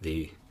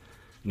the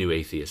New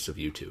Atheists of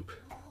YouTube,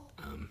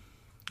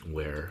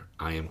 where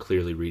I am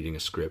clearly reading a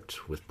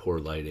script with poor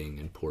lighting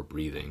and poor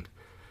breathing,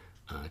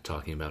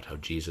 talking about how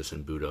Jesus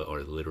and Buddha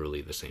are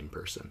literally the same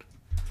person.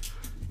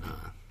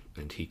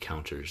 And he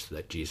counters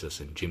that Jesus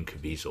and Jim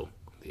Caviezel,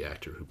 the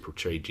actor who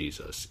portrayed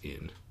Jesus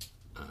in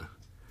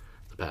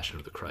The Passion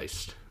of the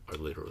Christ, are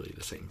literally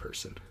the same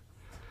person.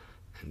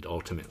 And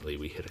ultimately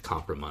we hit a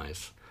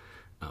compromise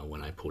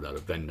when I pulled out a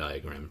Venn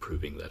diagram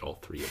proving that all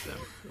three of them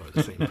are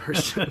the same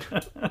person.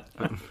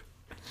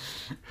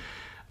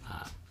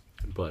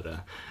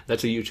 But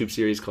that's a YouTube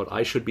series called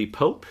I Should Be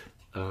Pope,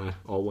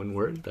 all one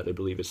word, that I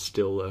believe is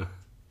still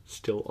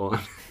on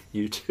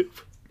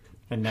YouTube.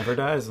 It never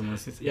dies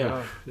unless you take it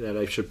off. That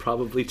I should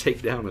probably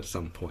take down at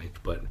some point.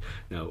 But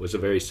no, it was a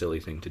very silly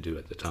thing to do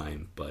at the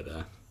time. But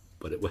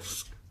it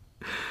was.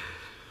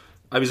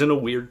 I was in a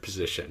weird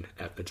position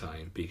at the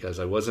time because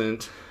I was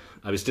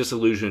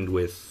disillusioned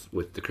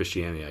with the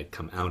Christianity I'd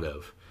come out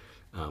of,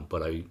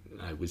 but I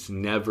was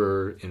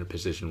never in a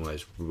position where I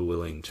was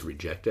willing to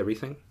reject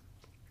everything.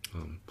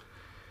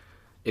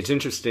 It's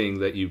interesting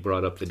that you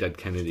brought up the Dead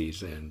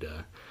Kennedys and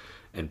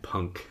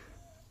punk,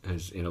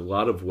 as in a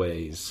lot of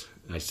ways.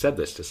 I said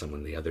this to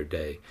someone the other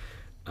day,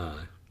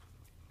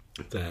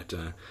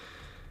 that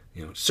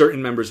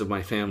certain members of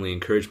my family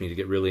encouraged me to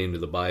get really into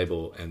the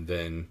Bible, and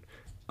then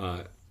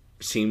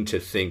seem to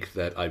think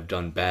that I've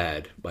done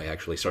bad by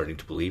actually starting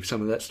to believe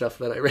some of that stuff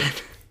that I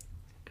read.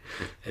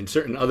 And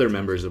certain other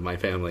members of my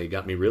family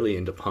got me really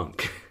into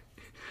punk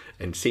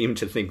and seem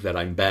to think that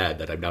I'm bad,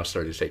 that I've now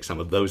started to take some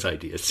of those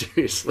ideas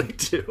seriously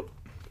too.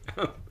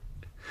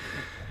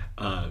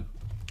 I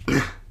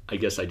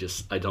guess I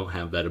don't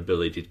have that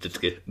ability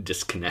to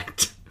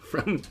disconnect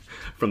from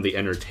the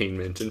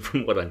entertainment and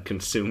from what I'm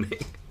consuming.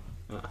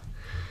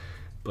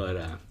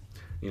 But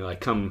I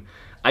come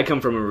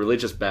from a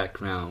religious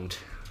background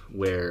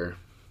where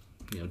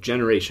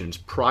generations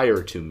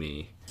prior to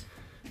me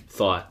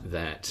thought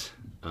that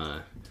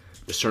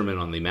the Sermon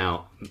on the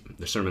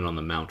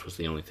Mount was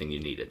the only thing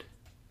you needed.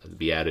 The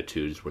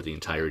Beatitudes were the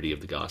entirety of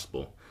the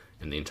gospel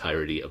and the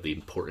entirety of the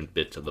important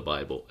bits of the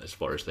Bible as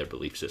far as their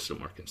belief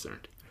system are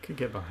concerned. I can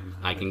get behind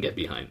that. I can get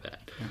behind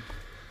that.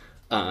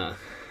 Yeah.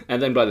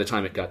 And then by the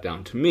time it got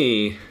down to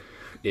me,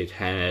 it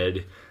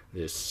had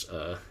this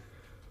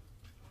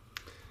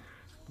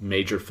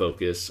major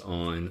focus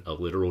on a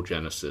literal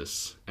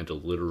Genesis and a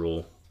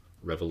literal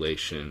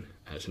Revelation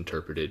as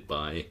interpreted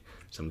by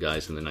some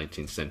guys in the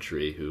 19th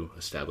century who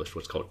established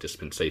what's called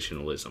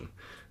dispensationalism.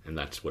 And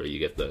that's where you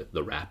get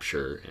the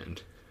rapture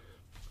and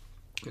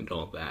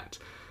all of that.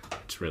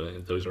 It's really,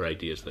 those are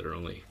ideas that are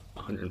only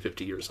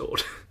 150 years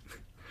old.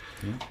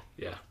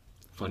 Yeah.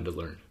 fun to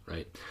learn,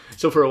 right?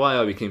 So for a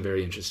while, I became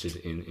very interested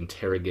in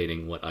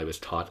interrogating what I was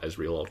taught as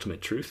real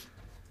ultimate truth,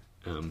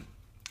 and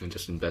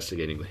just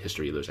investigating the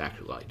history of those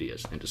actual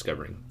ideas and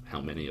discovering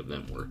how many of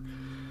them were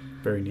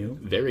Very new.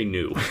 very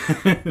new.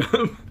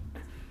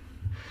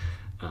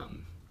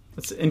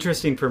 It's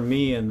interesting for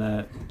me in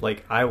that,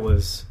 like, I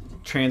was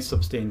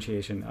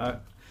transubstantiation.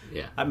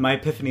 Yeah. My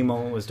epiphany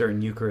moment was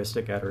during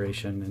Eucharistic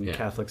adoration, and Yeah.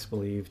 Catholics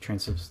believe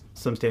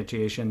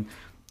transubstantiation,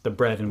 the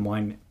bread and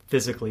wine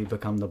physically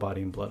become the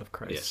body and blood of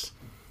Christ.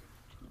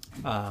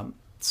 Yes.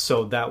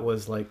 So that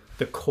was like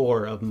the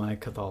core of my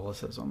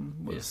Catholicism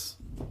was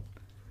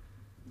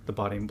the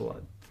body and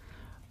blood.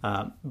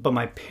 But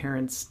my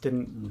parents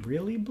didn't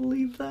really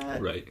believe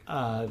that. Right.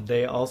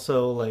 They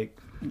also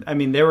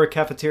they were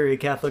cafeteria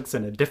Catholics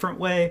in a different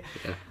way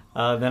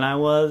than I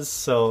was.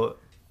 So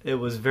it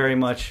was very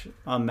much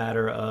a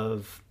matter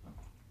of,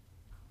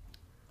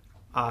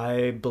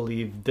 I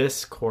believe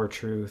this core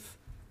truth.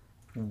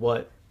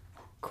 What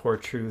core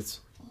truths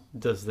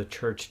does the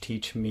church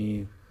teach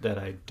me that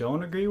I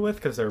don't agree with?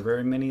 Because there are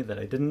very many that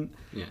I didn't.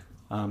 Yeah.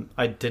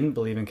 I didn't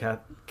believe in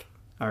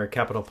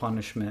capital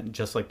punishment,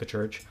 just like the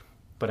church,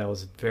 but I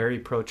was very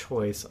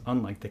pro-choice,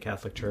 unlike the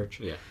Catholic Church.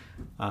 Yeah.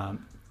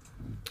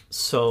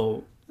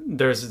 So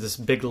there's this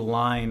big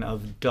line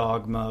of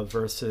dogma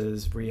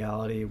versus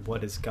reality.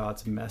 What is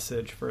God's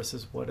message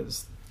versus what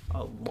is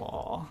a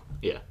law?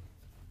 Yeah.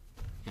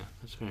 Yeah,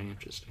 that's very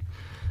interesting.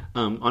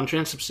 On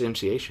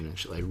transubstantiation,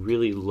 actually, I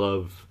really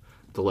love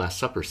the Last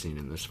Supper scene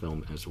in this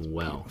film as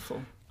well.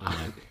 Beautiful.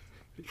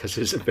 Because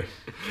it's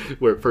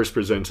where it first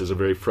presents as a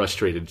very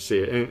frustrated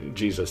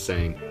Jesus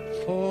saying,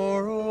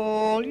 For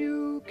all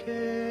you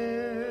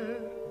care,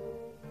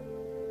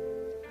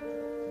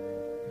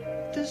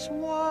 this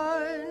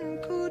wine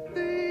could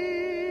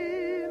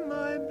be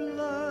my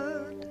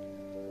blood.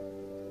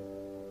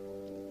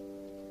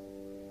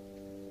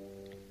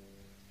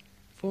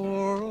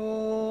 For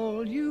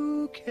all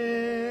you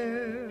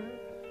care,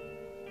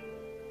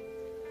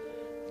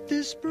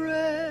 this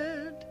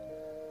bread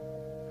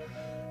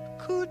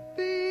could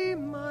be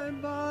my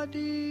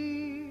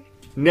body.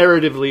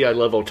 narratively, I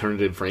love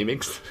alternative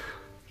framings.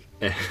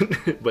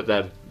 But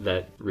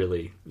that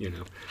really,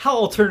 How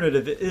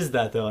alternative is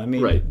that, though? I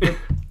mean, right. the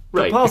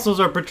Right. apostles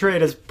are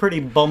portrayed as pretty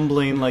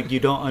bumbling, like you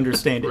don't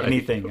understand Right,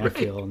 anything, I right.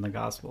 feel, in the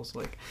Gospels.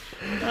 Like,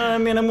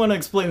 I'm going to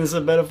explain this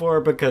in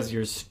metaphor because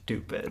you're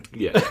stupid.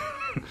 Yeah,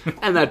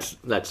 and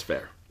that's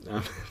fair.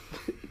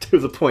 To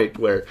the point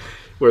where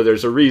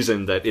there's a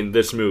reason that in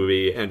this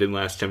movie and in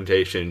Last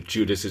Temptation,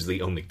 Judas is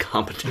the only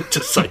competent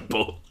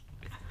disciple.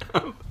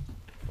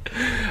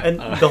 And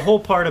the whole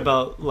part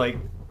about, like,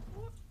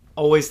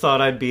 always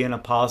thought I'd be an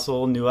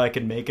apostle, knew I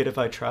could make it if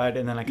I tried,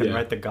 and then I can Yeah.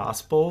 write the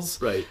Gospels.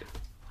 Right.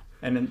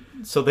 And then,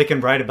 so they can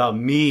write about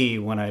me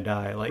when I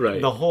die. Like, Right.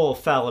 the whole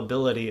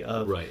fallibility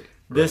of Right.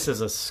 this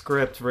is a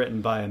script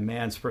written by a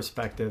man's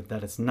perspective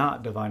that is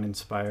not divine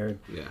inspired.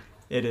 Yeah.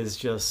 It is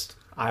just,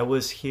 I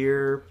was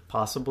here,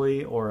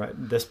 possibly, or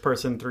this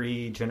person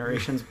 3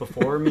 generations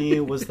before me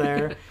was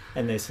there,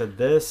 and they said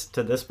this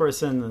to this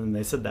person, and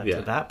they said that Yeah.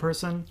 to that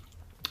person.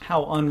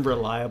 How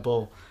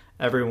unreliable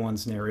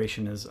everyone's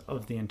narration is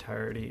of the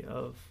entirety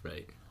of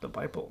Right. the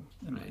Bible,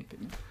 in my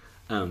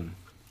opinion.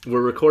 We're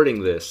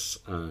recording this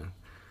on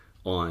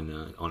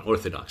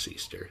Orthodox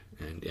Easter,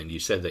 and you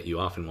said that you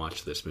often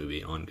watch this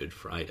movie on Good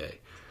Friday,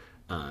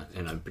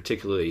 and I'm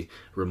particularly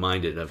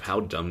reminded of how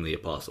dumb the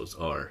apostles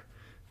are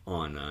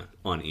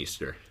on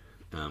Easter,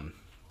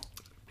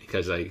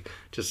 because I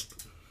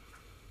just,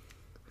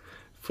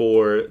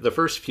 for the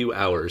first few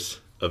hours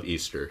of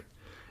Easter,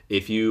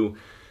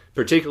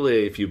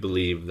 particularly if you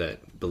believe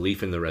that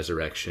belief in the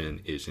resurrection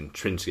is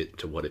intrinsic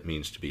to what it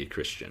means to be a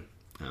Christian,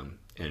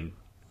 and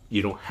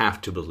you don't have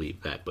to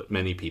believe that, but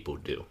many people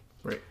do.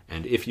 Right.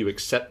 And if you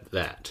accept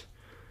that,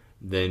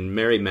 then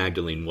Mary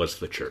Magdalene was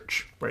the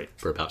church Right.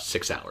 for about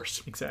 6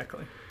 hours.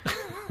 Exactly.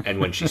 And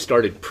when she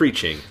started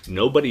preaching,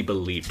 nobody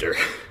believed her.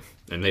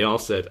 And they all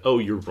said, "Oh,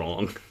 you're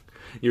wrong.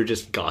 You're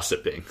just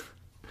gossiping."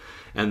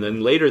 And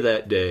then later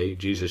that day,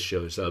 Jesus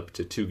shows up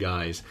to 2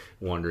 guys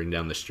wandering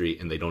down the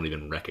street, and they don't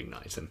even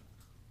recognize him.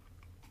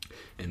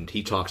 And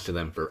he talks to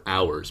them for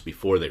hours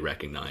before they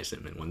recognize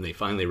him. And when they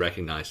finally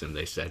recognize him,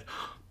 they said,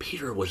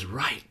 "Peter was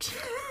right."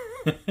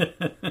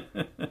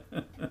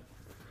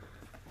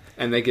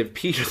 And they give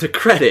Peter the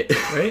credit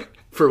Right?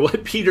 for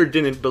what Peter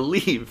didn't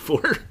believe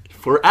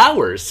for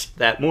hours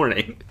that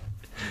morning,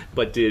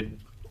 but did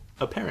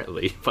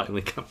apparently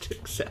finally come to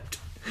accept.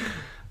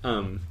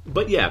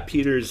 But yeah,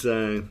 Peter's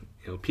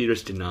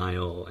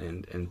denial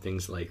and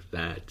things like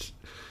that.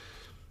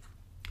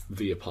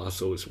 The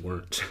apostles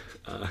weren't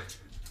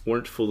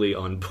fully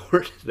on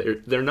board.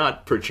 They're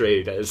not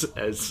portrayed as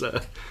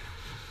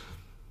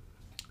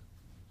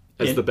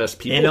the best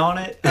people. In on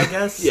it, I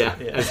guess. Yeah.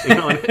 As in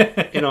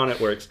on it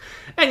works,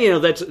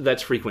 and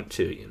that's frequent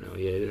too.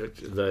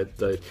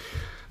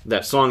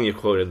 That song you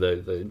quoted,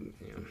 the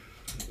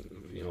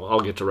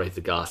I'll get to write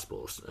the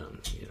Gospels.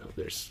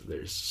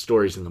 There's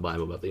stories in the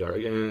Bible about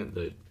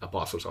the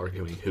apostles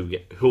arguing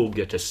who'll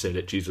get to sit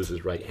at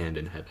Jesus' right hand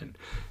in heaven,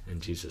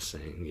 and Jesus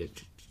saying,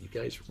 "You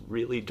guys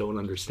really don't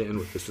understand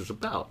what this is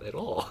about at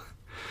all."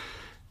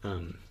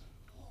 And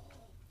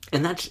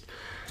that's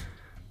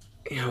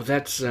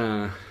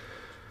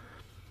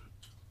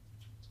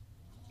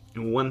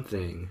one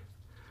thing.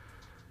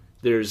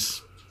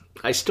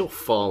 I still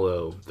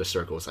follow the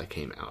circles I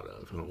came out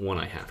of. One,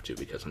 I have to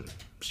because I'm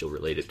still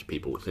related to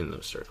people within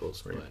those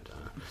circles. Right.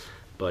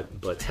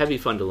 But heavy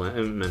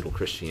fundamental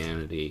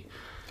Christianity.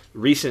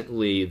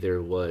 Recently,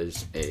 there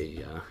was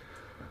I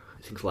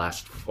think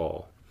last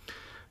fall,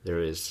 there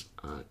is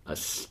a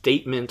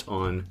statement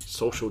on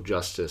social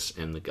justice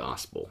and the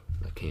gospel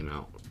that came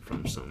out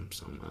from some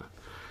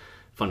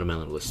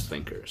fundamentalist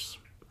thinkers,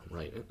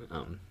 right?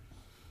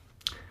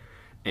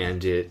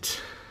 And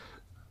it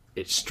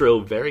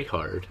strove very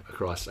hard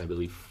across, I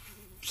believe,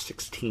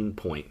 16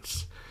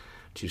 points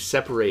to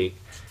separate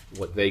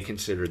what they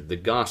considered the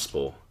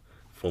gospel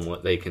from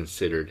what they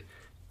considered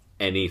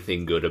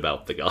anything good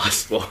about the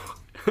gospel.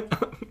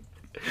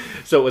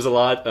 So it was a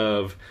lot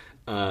of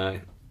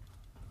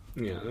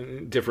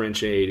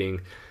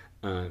differentiating.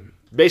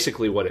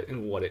 Basically, what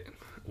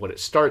it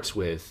starts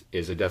with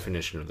is a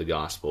definition of the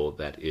gospel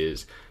that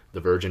is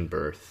the virgin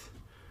birth,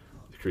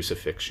 the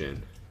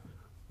crucifixion,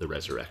 the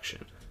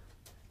resurrection.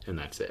 And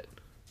that's it.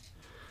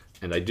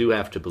 And I do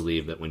have to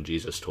believe that when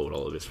Jesus told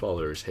all of his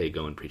followers, hey,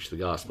 go and preach the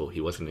gospel, he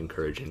wasn't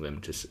encouraging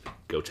them to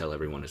go tell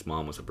everyone his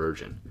mom was a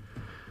virgin.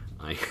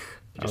 I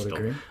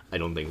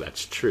don't think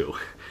that's true.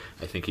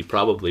 I think he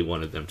probably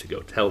wanted them to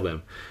go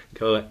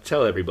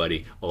tell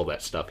everybody all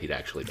that stuff he'd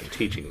actually been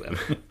teaching them.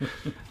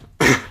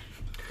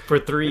 For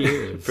 3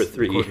 years. For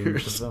 3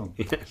 years.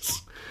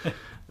 Yes.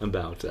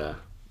 About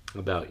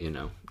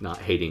not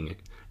hating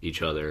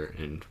each other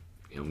and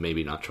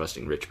maybe not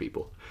trusting rich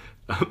people.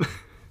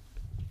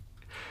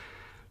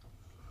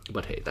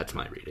 But hey, that's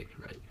my reading,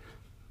 right?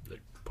 The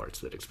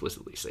parts that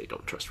explicitly say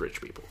don't trust rich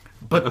people.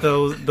 But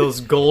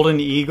those golden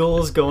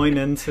eagles going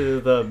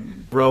into the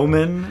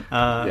Roman,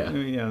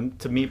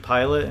 to meet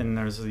Pilate, and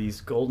there's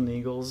these golden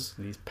eagles,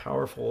 these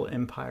powerful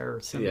empire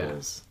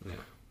symbols. Yeah.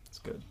 It's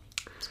good.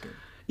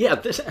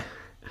 Yeah,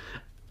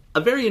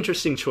 a very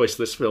interesting choice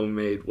this film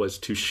made was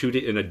to shoot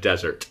it in a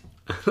desert.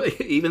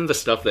 Even the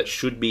stuff that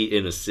should be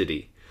in a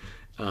city.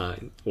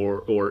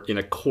 Or in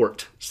a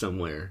court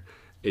somewhere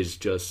is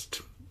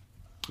just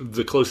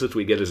the closest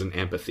we get is an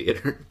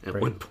amphitheater at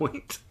one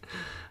point,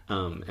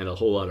 and a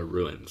whole lot of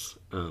ruins.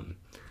 And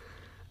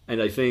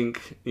I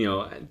think,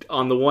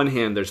 on the one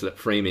hand, there's that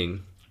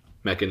framing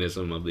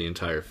mechanism of the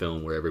entire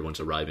film where everyone's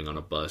arriving on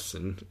a bus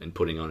and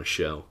putting on a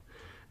show.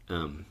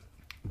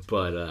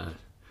 But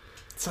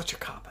it's such a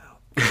cop-out.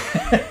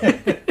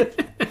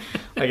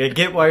 I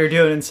get why you're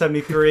doing it in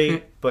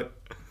 73, but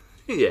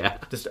yeah,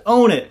 just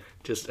own it.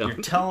 You're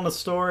telling a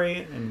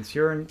story, and it's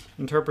your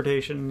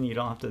interpretation. You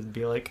don't have to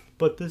be like,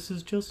 but this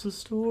is just a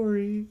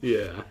story.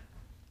 Yeah.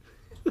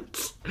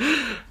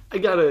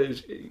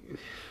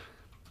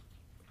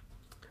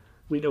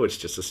 We know it's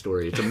just a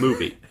story. It's a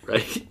movie,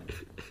 right?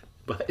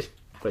 But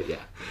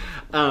yeah.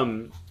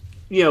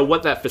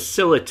 What that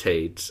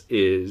facilitates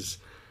is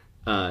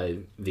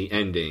the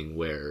ending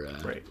where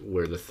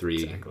the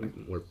three,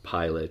 where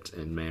Pilate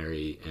and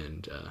Mary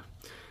and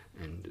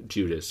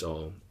Judas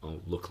all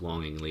look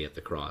longingly at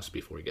the cross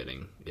before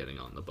getting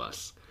on the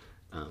bus.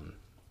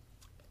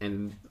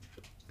 And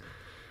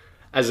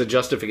as a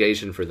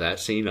justification for that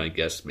scene, I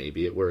guess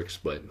maybe it works,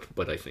 but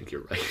I think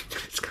you're right.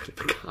 It's kind of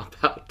a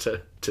cop-out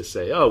to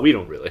say, oh, we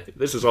don't really.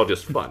 This is all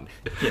just fun.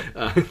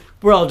 Yeah.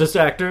 We're all just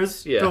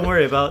actors. Yeah. Don't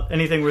worry about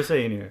anything we're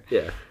saying here.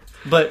 Yeah.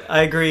 But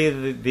I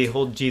agree, the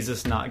whole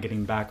Jesus not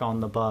getting back on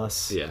the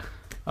bus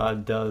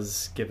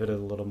does give it a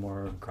little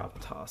more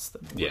gravitas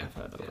than we would have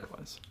had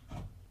otherwise.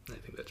 I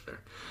think that's fair.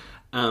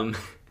 I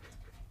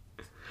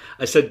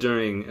said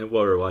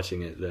while we were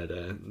watching it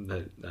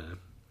that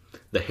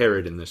the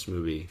Herod in this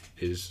movie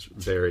is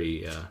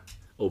very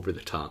over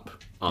the top,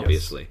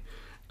 obviously,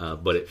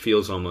 but it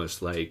feels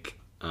almost like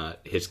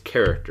his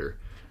character,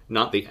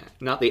 not the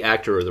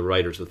actor or the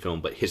writers of the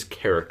film, but his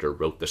character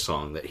wrote the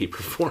song that he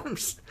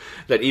performs.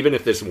 That even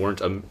if this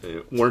weren't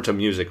a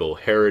musical,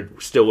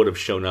 Herod still would have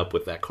shown up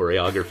with that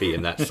choreography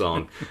and that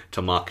song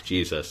to mock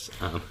Jesus,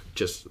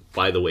 just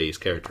by the way he's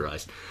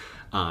characterized.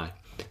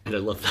 And I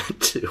love that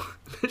too.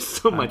 There's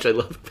so much I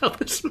love about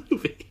this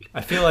movie.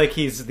 I feel like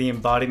he's the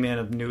embodiment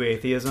of new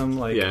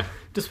atheism.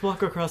 Just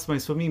walk across my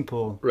swimming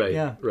pool. Right.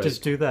 Yeah. Right.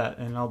 Just do that,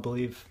 and I'll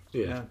believe.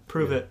 Yeah.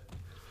 Prove it.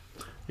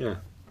 Yeah.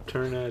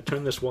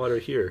 Turn this water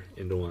here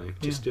into wine.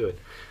 Just do it.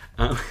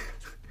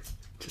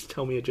 Just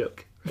tell me a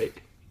joke. Right.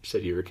 You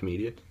said you were a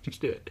comedian.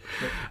 Just do it.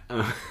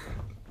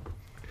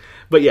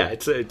 But yeah,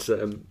 it's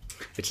an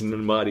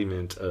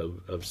embodiment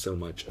of so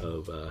much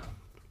of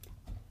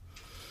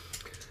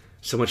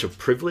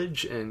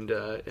privilege and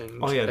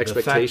expectation.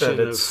 The fact that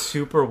it's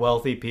super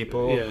wealthy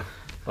people.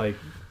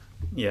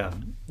 Yeah.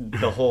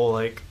 The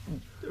whole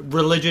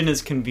religion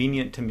is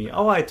convenient to me.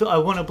 Oh, I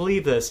want to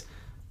believe this.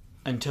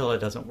 until it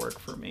doesn't work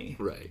for me.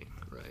 Right.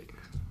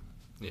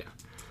 Yeah.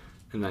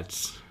 And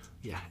that's,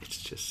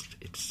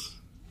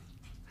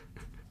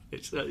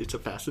 it's a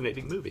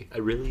fascinating movie. I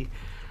really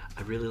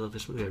love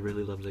this movie. I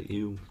really love that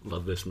you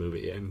love this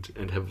movie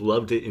and have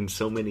loved it in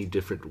so many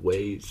different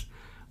ways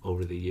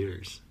over the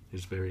years.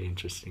 It's very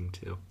interesting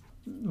too.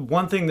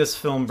 One thing this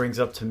film brings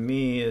up to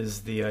me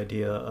is the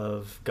idea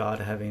of God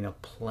having a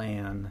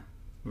plan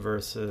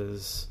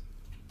versus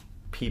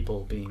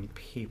people being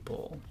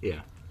people.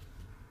 Yeah.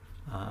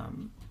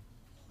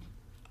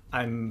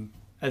 I'm,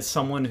 as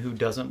someone who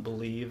doesn't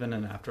believe in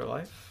an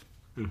afterlife,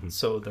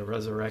 so the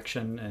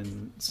resurrection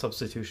and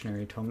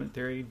substitutionary atonement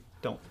theory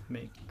don't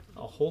make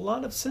a whole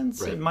lot of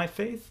sense in my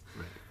faith.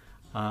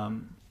 Right.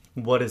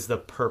 What is the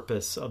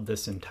purpose of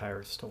this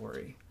entire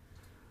story?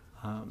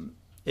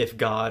 If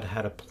God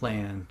had a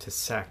plan to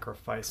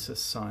sacrifice his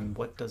son,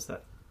 what does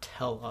that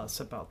tell us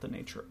about the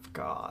nature of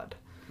God?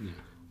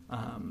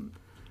 Yeah.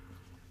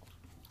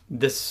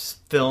 This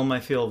film,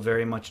 I feel,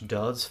 very much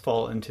does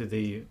fall into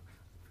the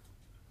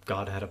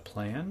God had a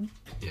plan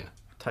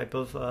type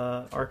of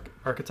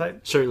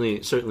archetype.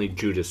 Certainly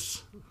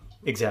Judas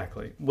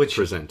Exactly. Which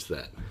presents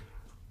that.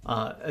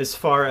 as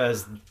far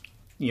as,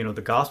 you know,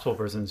 the gospel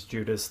presents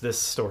Judas, this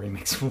story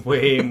makes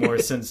way more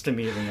sense to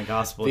me than the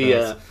gospel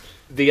does.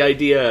 The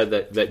idea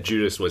that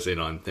Judas was in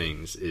on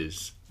things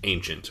is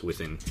ancient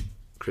within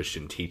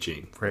Christian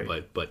teaching,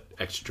 right. but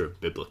extra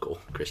biblical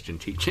Christian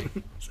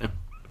teaching. So,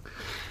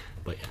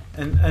 but yeah.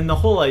 And the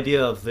whole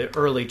idea of the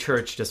early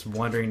church just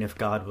wondering if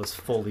God was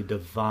fully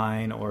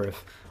divine or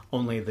if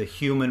only the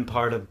human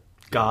part of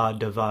God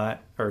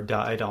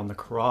died on the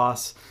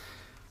cross.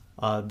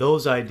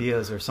 Those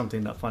ideas are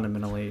something that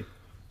fundamentally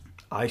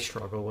I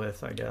struggle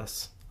with, I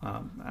guess.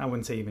 I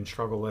wouldn't say even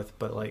struggle with,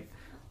 but like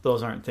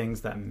those aren't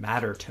things that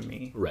matter to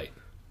me. Right.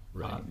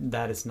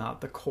 That is not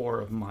the core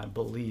of my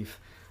belief.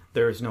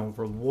 There is no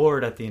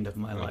reward at the end of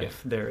my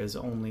life. There is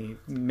only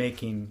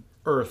making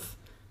earth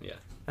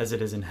as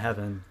it is in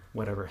heaven,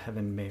 whatever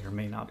heaven may or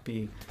may not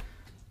be.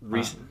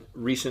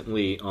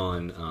 Recently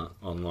on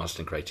Lost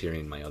in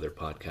Criterion, my other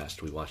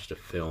podcast, we watched a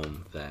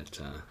film that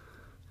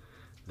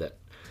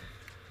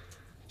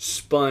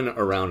spun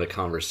around a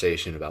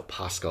conversation about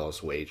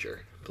Pascal's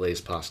wager.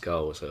 Blaise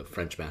Pascal was a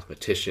French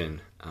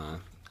mathematician,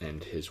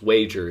 and his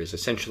wager is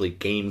essentially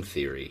game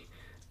theory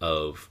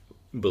of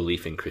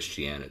belief in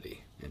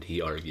Christianity. And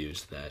he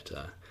argues that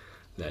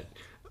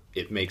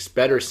it makes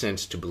better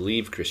sense to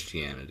believe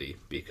Christianity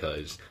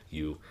because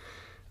you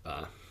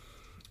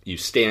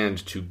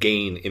stand to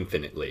gain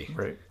infinitely,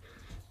 right,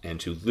 and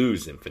to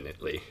lose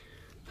infinitely.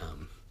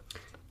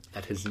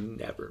 That has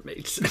never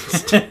made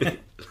sense to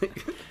me.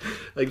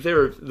 Like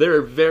there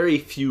are very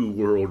few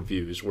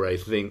worldviews where I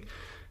think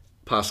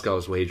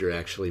Pascal's wager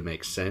actually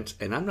makes sense,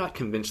 and I'm not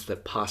convinced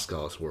that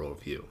Pascal's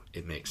worldview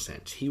it makes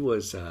sense. He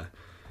was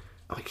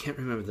I can't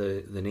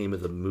remember the name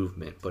of the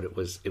movement, but it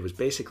was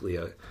basically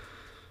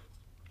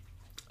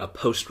a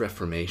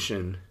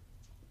post-Reformation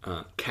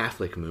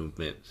Catholic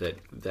movement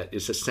that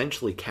is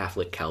essentially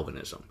Catholic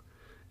Calvinism.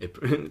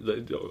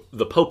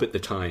 The Pope at the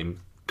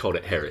time called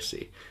it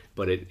heresy,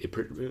 but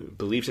it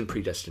believes in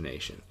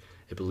predestination.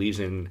 It believes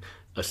in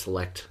a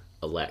select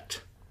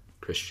elect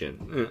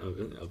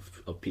Christian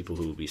of people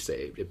who will be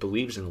saved. It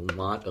believes in a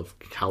lot of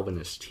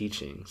Calvinist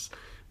teachings,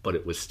 but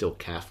it was still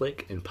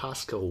Catholic, and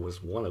Pascal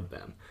was one of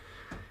them.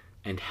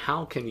 And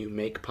how can you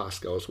make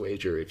Pascal's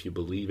wager if you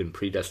believe in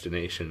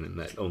predestination and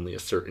that only a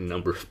certain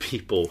number of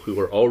people who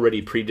are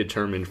already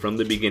predetermined from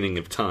the beginning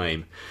of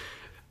time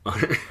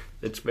are?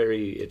 It's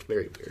very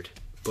weird.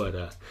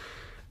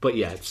 But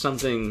yeah, it's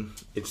something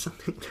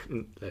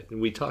that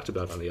we talked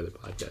about on the other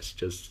podcast.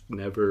 Just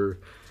never.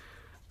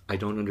 I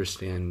don't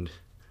understand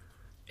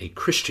a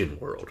Christian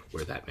world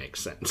where that makes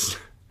sense.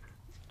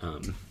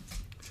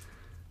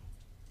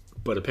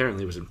 But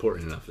apparently, it was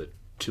important enough that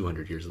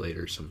 200 years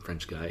later, some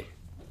French guy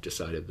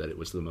decided that it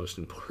was the most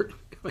important.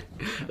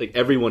 like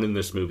everyone in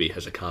this movie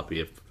has a copy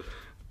of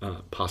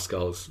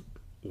Pascal's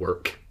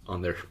work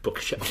on their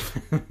bookshelf.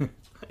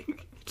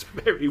 It's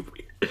very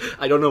weird.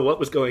 I don't know what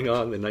was going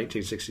on in the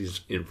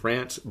 1960s in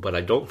France, but I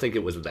don't think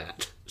it was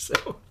that.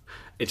 So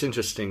it's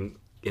interesting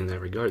in that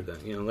regard. Then,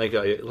 you know, like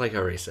I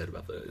already said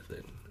about the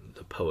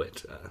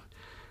poet,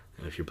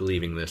 if you're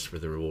believing this for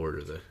the reward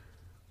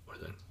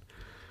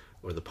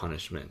or the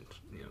punishment,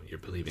 you know, you're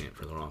believing it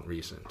for the wrong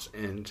reasons.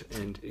 And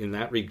in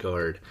that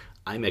regard,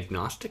 I'm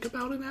agnostic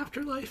about an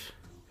afterlife.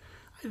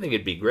 I think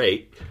it'd be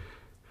great.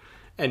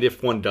 And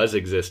if one does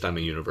exist, I'm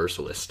a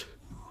universalist.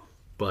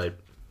 But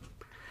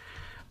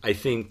I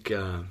think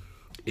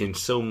in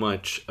so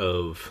much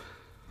of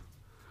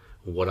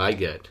what I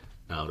get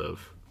out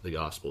of the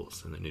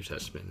Gospels and the New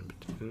Testament,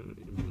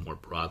 more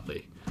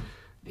broadly,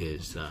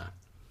 is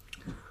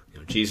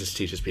Jesus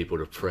teaches people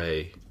to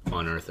pray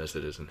on earth as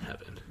it is in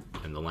heaven.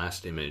 And the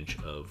last image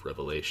of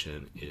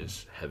Revelation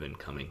is heaven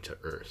coming to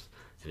earth.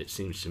 And it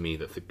seems to me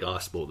that the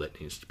gospel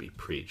that needs to be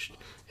preached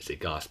is a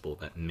gospel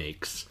that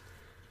makes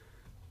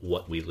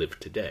what we live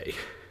today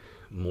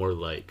more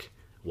like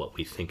what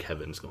we think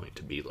heaven's going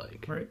to be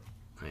like. Right.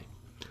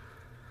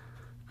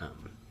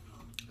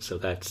 So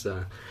that's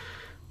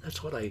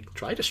what I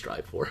try to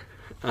strive for.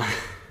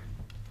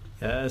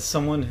 As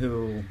someone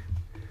who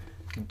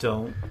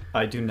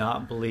I do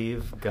not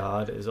believe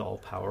God is all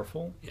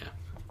powerful. Yeah.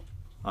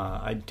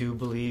 I do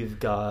believe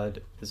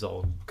God is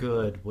all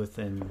good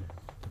within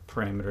the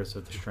parameters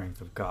of the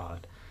strength of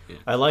God. Yeah.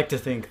 I like to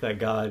think that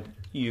God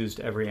used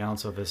every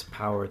ounce of his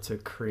power to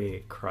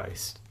create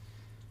Christ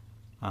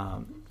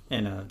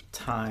in a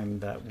time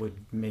that would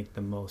make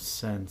the most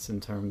sense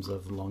in terms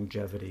of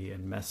longevity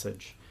and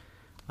message,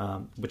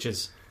 which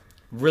is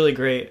really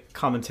great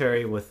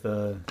commentary with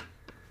the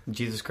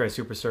Jesus Christ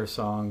Superstar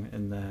song,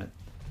 and that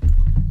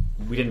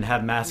we didn't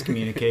have mass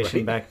communication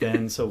Right. back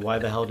then, so why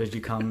the hell did you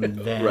come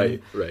then?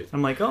 Right.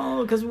 I'm like,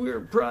 oh, because we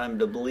were primed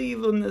to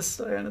believe in this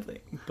kind of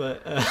thing.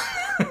 But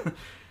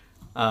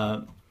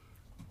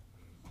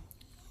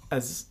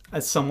as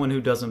someone who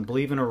doesn't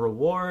believe in a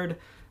reward,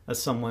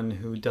 as someone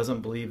who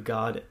doesn't believe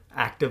God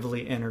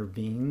actively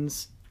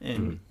intervenes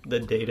in the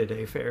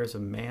day-to-day affairs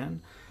of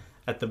man,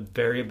 at the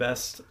very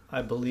best,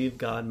 I believe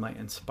God might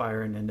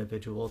inspire an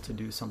individual to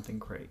do something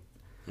great.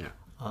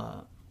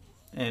 Yeah.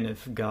 And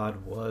if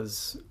God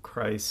was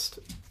Christ,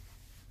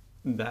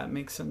 that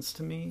makes sense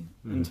to me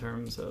in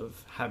terms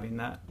of having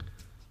that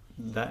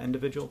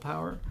individual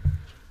power.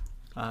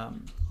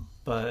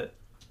 But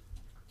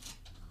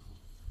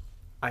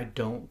I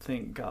don't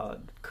think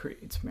God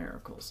creates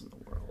miracles in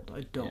the world.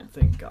 I don't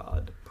think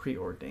God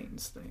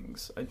preordains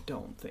things. I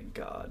don't think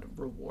God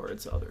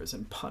rewards others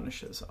and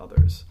punishes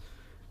others.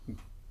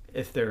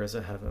 If there is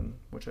a heaven,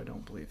 which I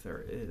don't believe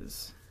there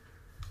is,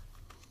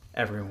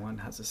 everyone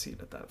has a seat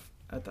at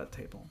that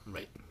table,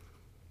 Right.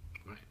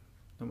 Right.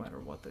 no matter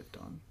what they've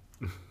done.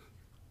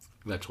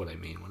 That's what I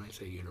mean when I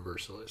say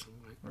universalism.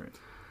 Right.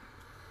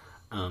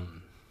 Right.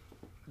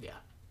 Yeah.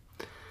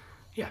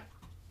 Yeah.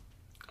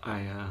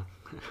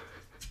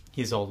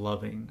 He's all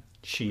loving.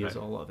 She is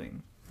Right. all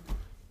loving.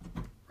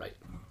 Right.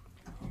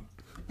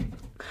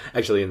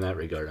 Actually, in that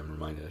regard, I'm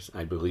reminded.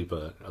 I believe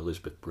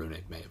Elizabeth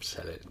Brunig may have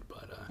said it,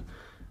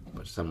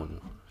 but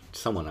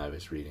someone I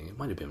was reading, it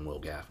might have been Will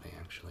Gaffney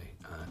actually.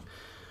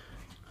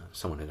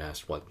 Someone had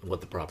asked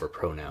what the proper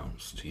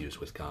pronouns to use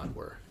with God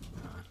were,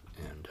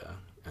 and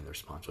the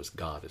response was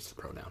God is the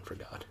pronoun for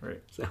God.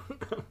 Right. So,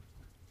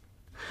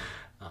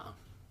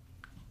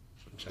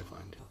 which I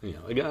find,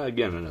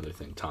 again, another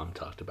thing Tom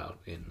talked about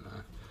in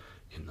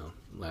the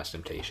Last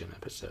Temptation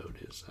episode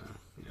is,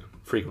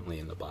 frequently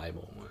in the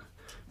Bible,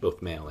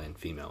 both male and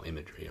female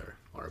imagery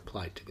are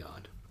applied to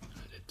God.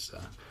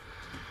 And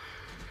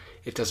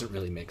it doesn't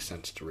really make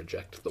sense to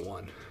reject the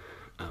one.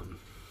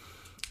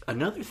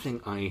 Another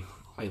thing I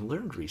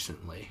learned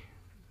recently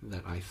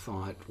that I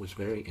thought was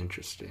very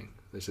interesting.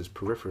 This is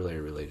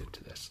peripherally related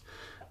to this,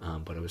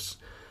 but I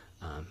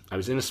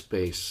was in a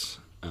space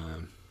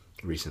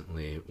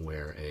recently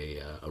where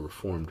a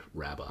Reformed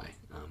rabbi,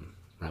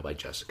 Rabbi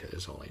Jessica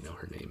is all I know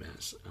her name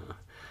as.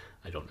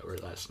 I don't know her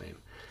last name,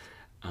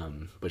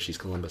 but she's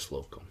Columbus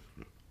local,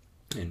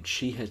 and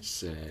she had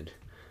said,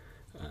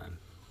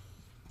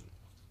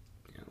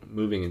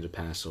 moving into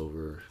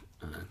Passover,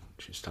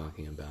 she's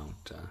talking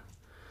about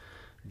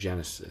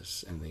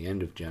Genesis and the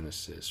end of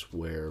Genesis,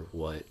 where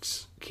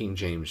what King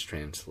James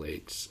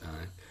translates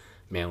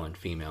male and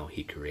female,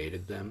 he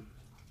created them.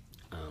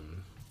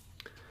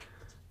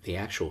 The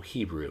actual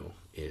Hebrew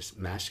is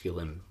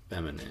masculine,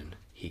 feminine,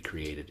 he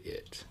created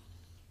it.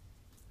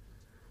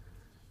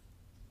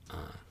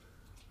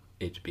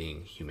 It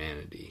being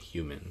humanity,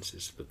 humans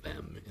is the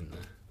them in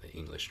the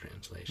English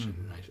translation.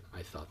 And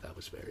I thought that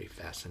was very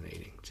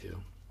fascinating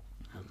too.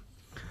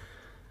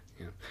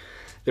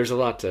 There's a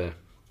lot to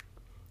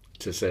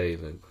say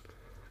that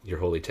your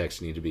holy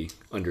texts need to be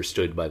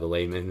understood by the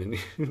layman,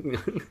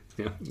 and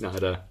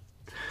not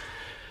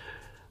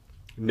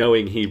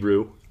knowing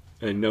Hebrew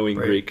and knowing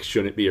Right. Greek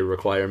shouldn't be a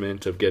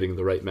requirement of getting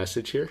the right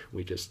message here.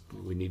 We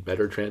need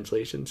better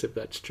translations if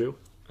that's true.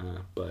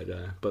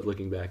 But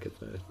looking back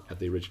at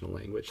the original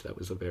language, that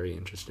was a very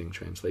interesting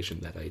translation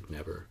that I'd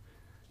never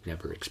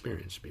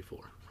experienced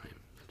before. Right?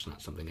 It's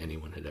not something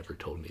anyone had ever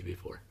told me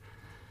before.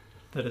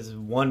 That is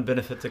one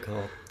benefit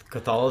to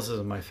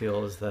Catholicism, I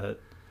feel, is that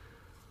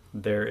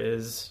there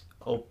is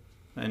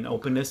an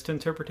openness to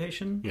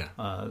interpretation.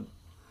 Yeah.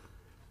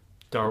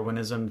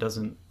 Darwinism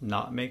doesn't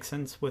not make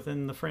sense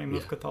within the frame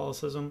of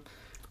Catholicism.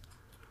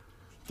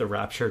 The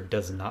rapture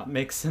does not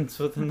make sense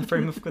within the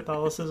frame of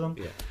Catholicism.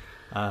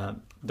 Yeah.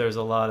 There's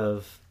a lot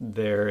of,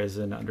 there is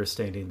an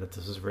understanding that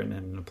this was written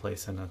in a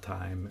place and a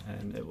time,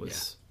 and it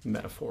was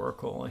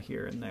metaphorical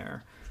here and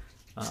there.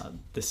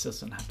 This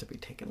doesn't have to be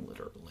taken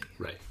literally.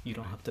 Right. You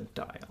don't have to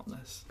die on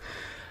this.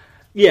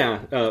 Yeah,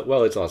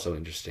 well, it's also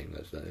interesting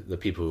that the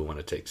people who want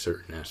to take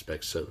certain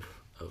aspects of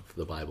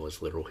the Bible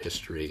as literal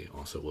history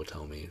also will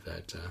tell me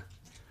that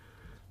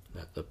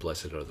the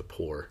blessed are the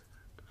poor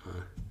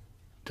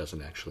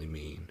doesn't actually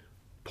mean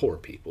poor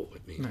people.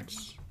 It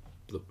means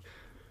the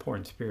Poor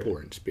in spirit.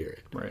 poor in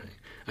spirit. Right.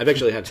 I've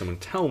actually had someone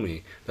tell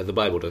me that the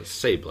Bible doesn't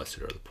say blessed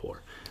are the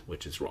poor,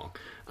 which is wrong.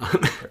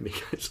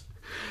 Because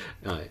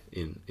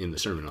in the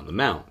Sermon on the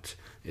Mount,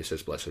 it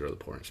says, "Blessed are the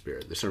poor in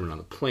spirit." The Sermon on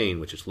the Plain,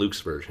 which is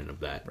Luke's version of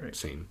that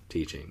same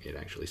teaching, it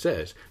actually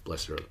says,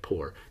 "Blessed are the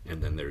poor,"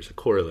 and then there's a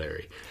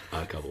corollary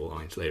a couple of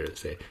lines later that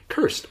say,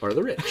 "Cursed are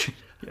the rich."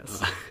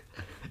 Yes.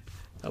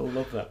 I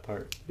love that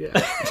part. Yeah,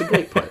 it's a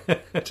great part.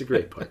 It's a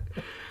great part.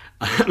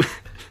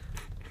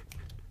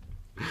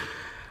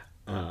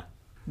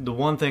 The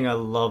one thing I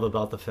love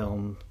about the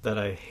film that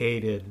I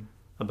hated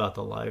about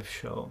the live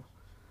show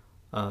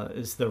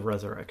is the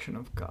resurrection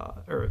of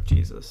God, or of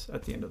Jesus,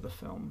 at the end of the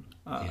film.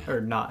 Or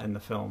not in the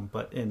film,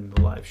 but in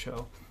the live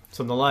show.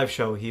 So in the live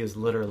show, he is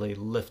literally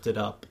lifted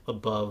up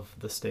above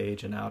the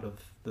stage and out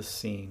of the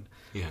scene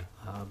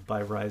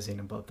by rising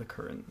above the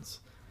curtains.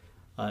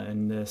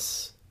 In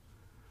this,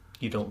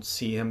 you don't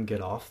see him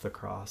get off the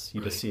cross.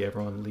 You just see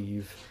everyone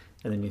leave,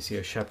 and then you see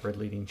a shepherd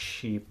leading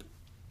sheep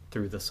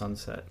through the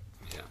sunset.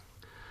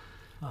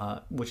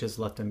 Which is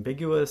left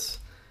ambiguous,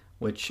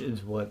 which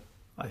is what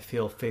I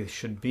feel faith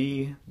should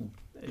be.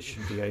 It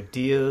should be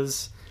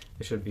ideas.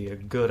 It should be a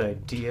good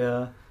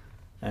idea.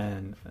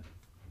 And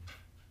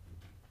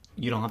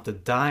you don't have to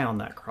die on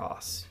that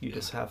cross. You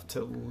just have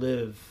to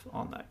live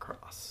on that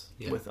cross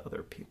with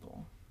other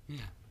people.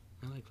 Yeah,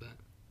 I like that.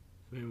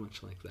 Very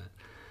much like that.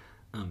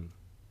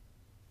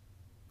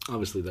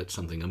 Obviously, that's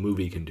something a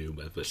movie can do,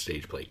 but a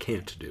stage play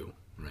can't do,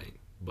 right?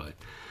 But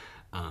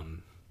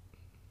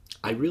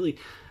I really...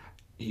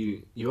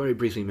 You already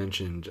briefly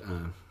mentioned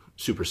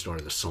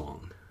Superstar, the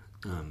song.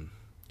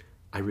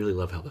 I really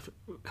love how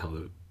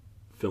the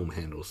film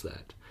handles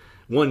that.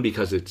 One,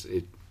 because it's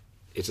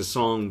a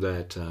song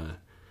that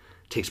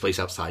takes place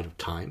outside of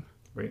time,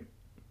 right?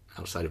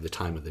 Outside of the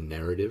time of the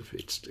narrative.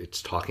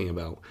 It's talking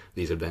about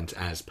these events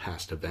as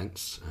past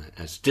events,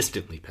 as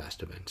distantly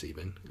past events,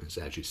 even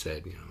as you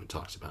said. It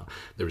talks about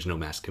there was no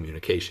mass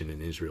communication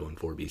in Israel in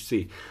 4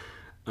 BC.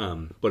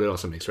 But it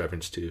also makes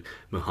reference to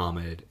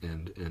Muhammad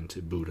and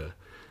to Buddha.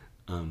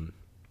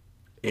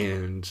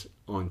 And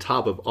on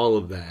top of all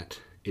of that,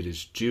 it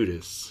is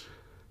Judas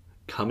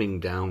coming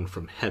down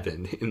from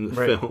heaven in the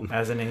film.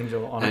 As an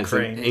angel on a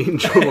crane. As an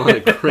angel on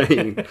a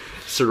crane,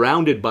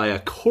 surrounded by a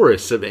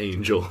chorus of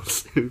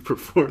angels who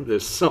perform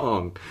this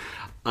song.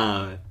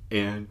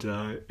 And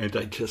I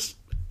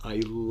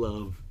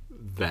love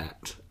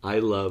that. I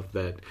love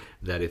that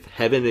if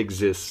heaven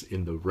exists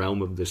in the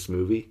realm of this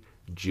movie,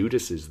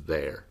 Judas is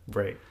there.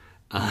 Right.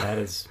 That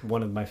is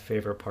one of my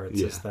favorite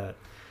parts, is that,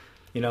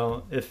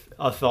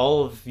 if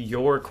all of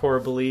your core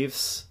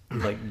beliefs,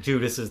 like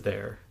Judas is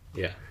there.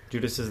 Yeah.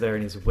 Judas is there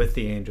and he's with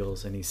the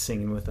angels and he's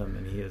singing with them,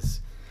 and he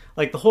is,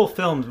 like, the whole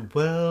film's,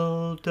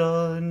 "Well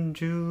done,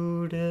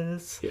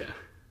 Judas." Yeah.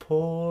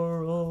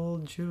 Poor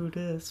old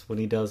Judas. When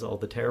he does all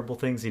the terrible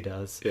things he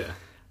does. Yeah.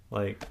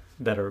 Like,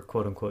 that are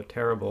quote unquote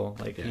terrible.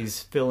 Like,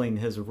 he's filling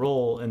his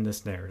role in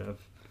this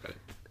narrative. Right.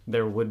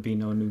 There would be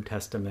no New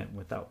Testament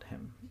without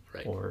him,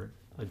 right, or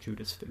a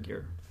Judas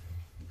figure.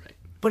 Right.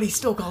 But he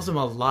still calls him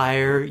a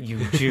liar,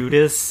 you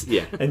Judas.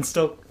 Yeah. And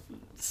still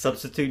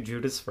substitute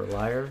Judas for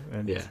liar.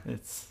 And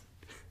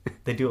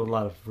they do a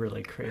lot of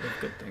really creative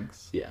good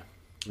things. Yeah.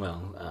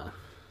 Well,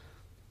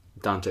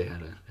 Dante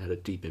had a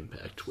deep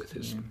impact with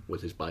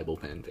his Bible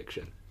fan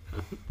fiction.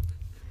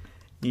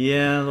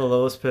 Yeah, the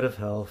lowest pit of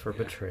hell for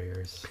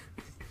betrayers.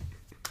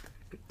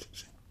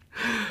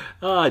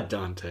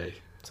 Dante.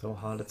 So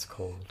hot it's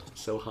cold.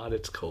 So hot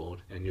it's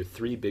cold. And your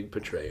 3 big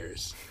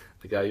betrayers.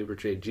 The guy who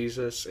betrayed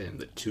Jesus and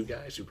the 2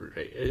 guys who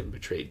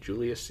betrayed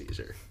Julius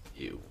Caesar.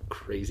 You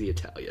crazy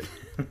Italian.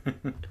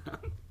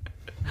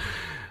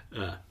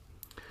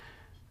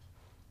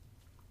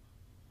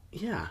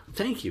 Yeah,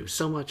 thank you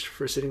so much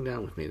for sitting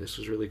down with me. This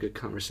was a really good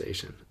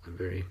conversation. I'm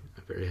very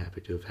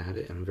happy to have had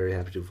it, and I'm very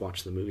happy to have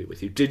watched the movie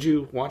with you. Did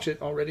you watch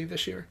it already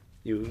this year?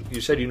 You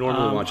said you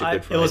normally watch it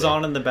Good Friday. It was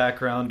on in the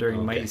background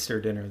during my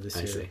Easter dinner this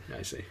year.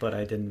 I see. But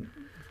I didn't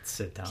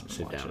sit down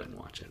and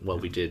watch it. Well,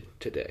 we did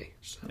today.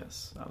 So.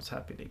 Yes, I was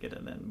happy to get it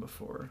in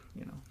before,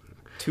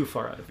 too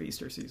far out of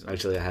Easter season.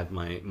 Actually, I have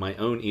my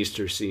own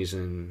Easter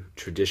season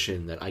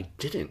tradition that I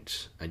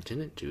didn't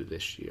do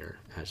this year.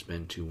 Has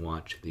been to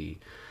watch the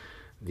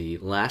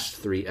last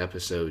 3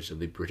 episodes of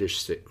the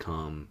British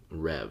sitcom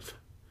Rev,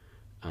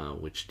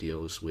 which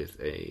deals with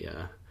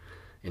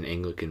an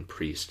Anglican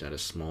priest at a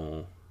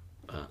small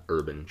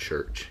urban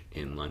church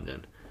in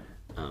London.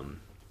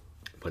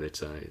 But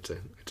it's a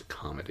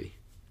comedy.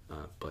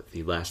 But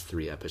the last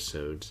 3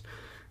 episodes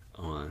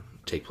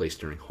take place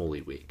during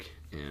Holy Week,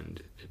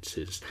 and it's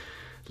his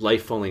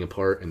life falling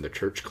apart and the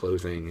church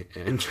closing,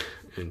 and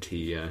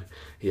he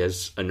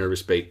has a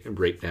nervous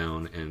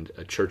breakdown, and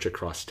a church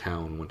across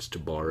town wants to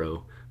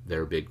borrow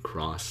their big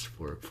cross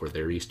for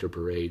their Easter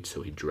parade,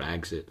 so he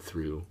drags it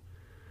through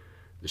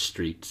the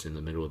streets in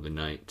the middle of the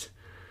night,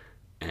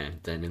 and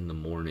then in the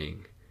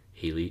morning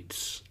he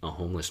meets a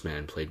homeless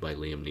man played by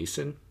Liam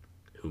Neeson,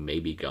 who may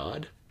be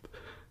God,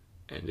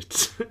 and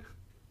it's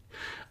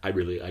I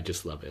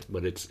just love it.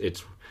 But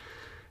it's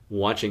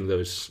watching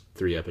those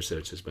 3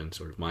 episodes has been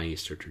sort of my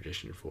Easter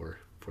tradition for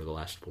the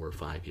last 4 or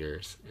 5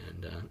 years,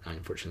 and I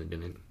unfortunately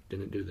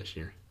didn't do this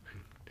year. I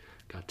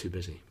got too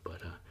busy,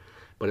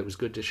 but it was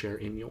good to share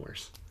in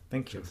yours.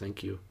 Thank you. So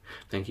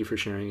thank you for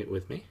sharing it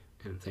with me,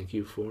 and thank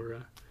you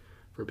for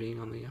being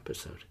on the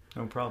episode.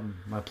 No problem.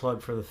 My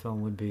plug for the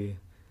film would be: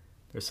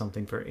 there's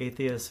something for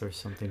atheists, there's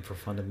something for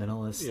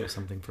fundamentalists, there's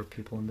something for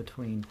people in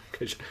between.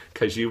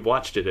 Because you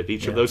watched it at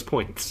each of those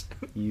points.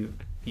 You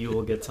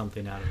will get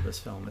something out of this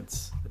film.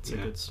 It's a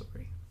good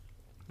story.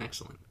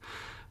 Excellent.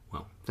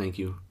 Well, thank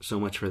you so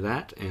much for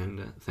that,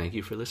 and thank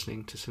you for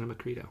listening to Cinema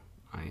Credo.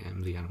 I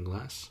am the Adam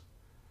Glass.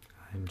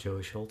 I'm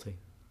Joey Schulte.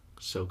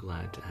 So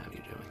glad to have you,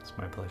 Joey. It's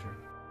my pleasure.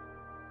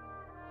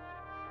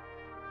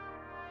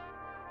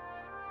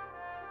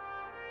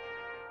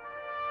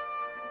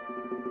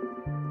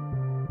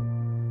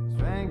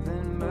 Strength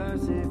and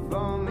mercy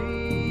for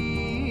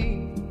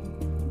me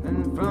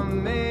and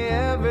from me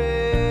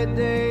every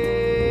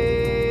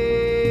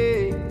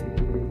day.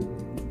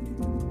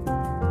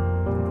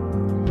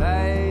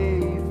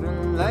 Life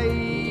and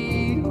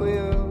light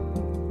will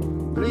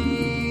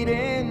bleed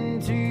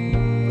into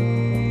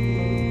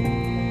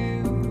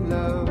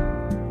love.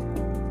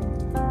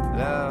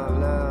 Love,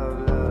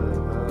 love,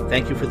 love.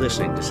 Thank you for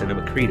listening to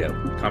Cinema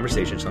Credo,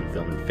 Conversations on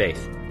Film and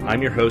Faith.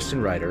 I'm your host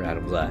and writer,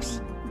 Adam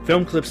Glass.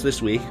 Film clips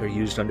this week are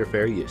used under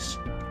fair use.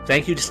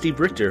 Thank you to Steve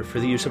Richter for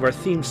the use of our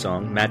theme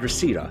song,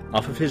 Madrecita,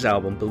 off of his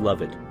album,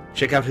 Beloved.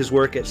 Check out his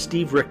work at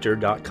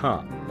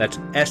SteveRichter.com. That's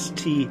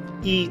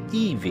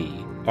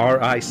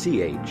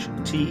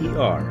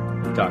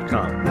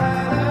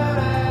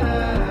SteeVRichter.com.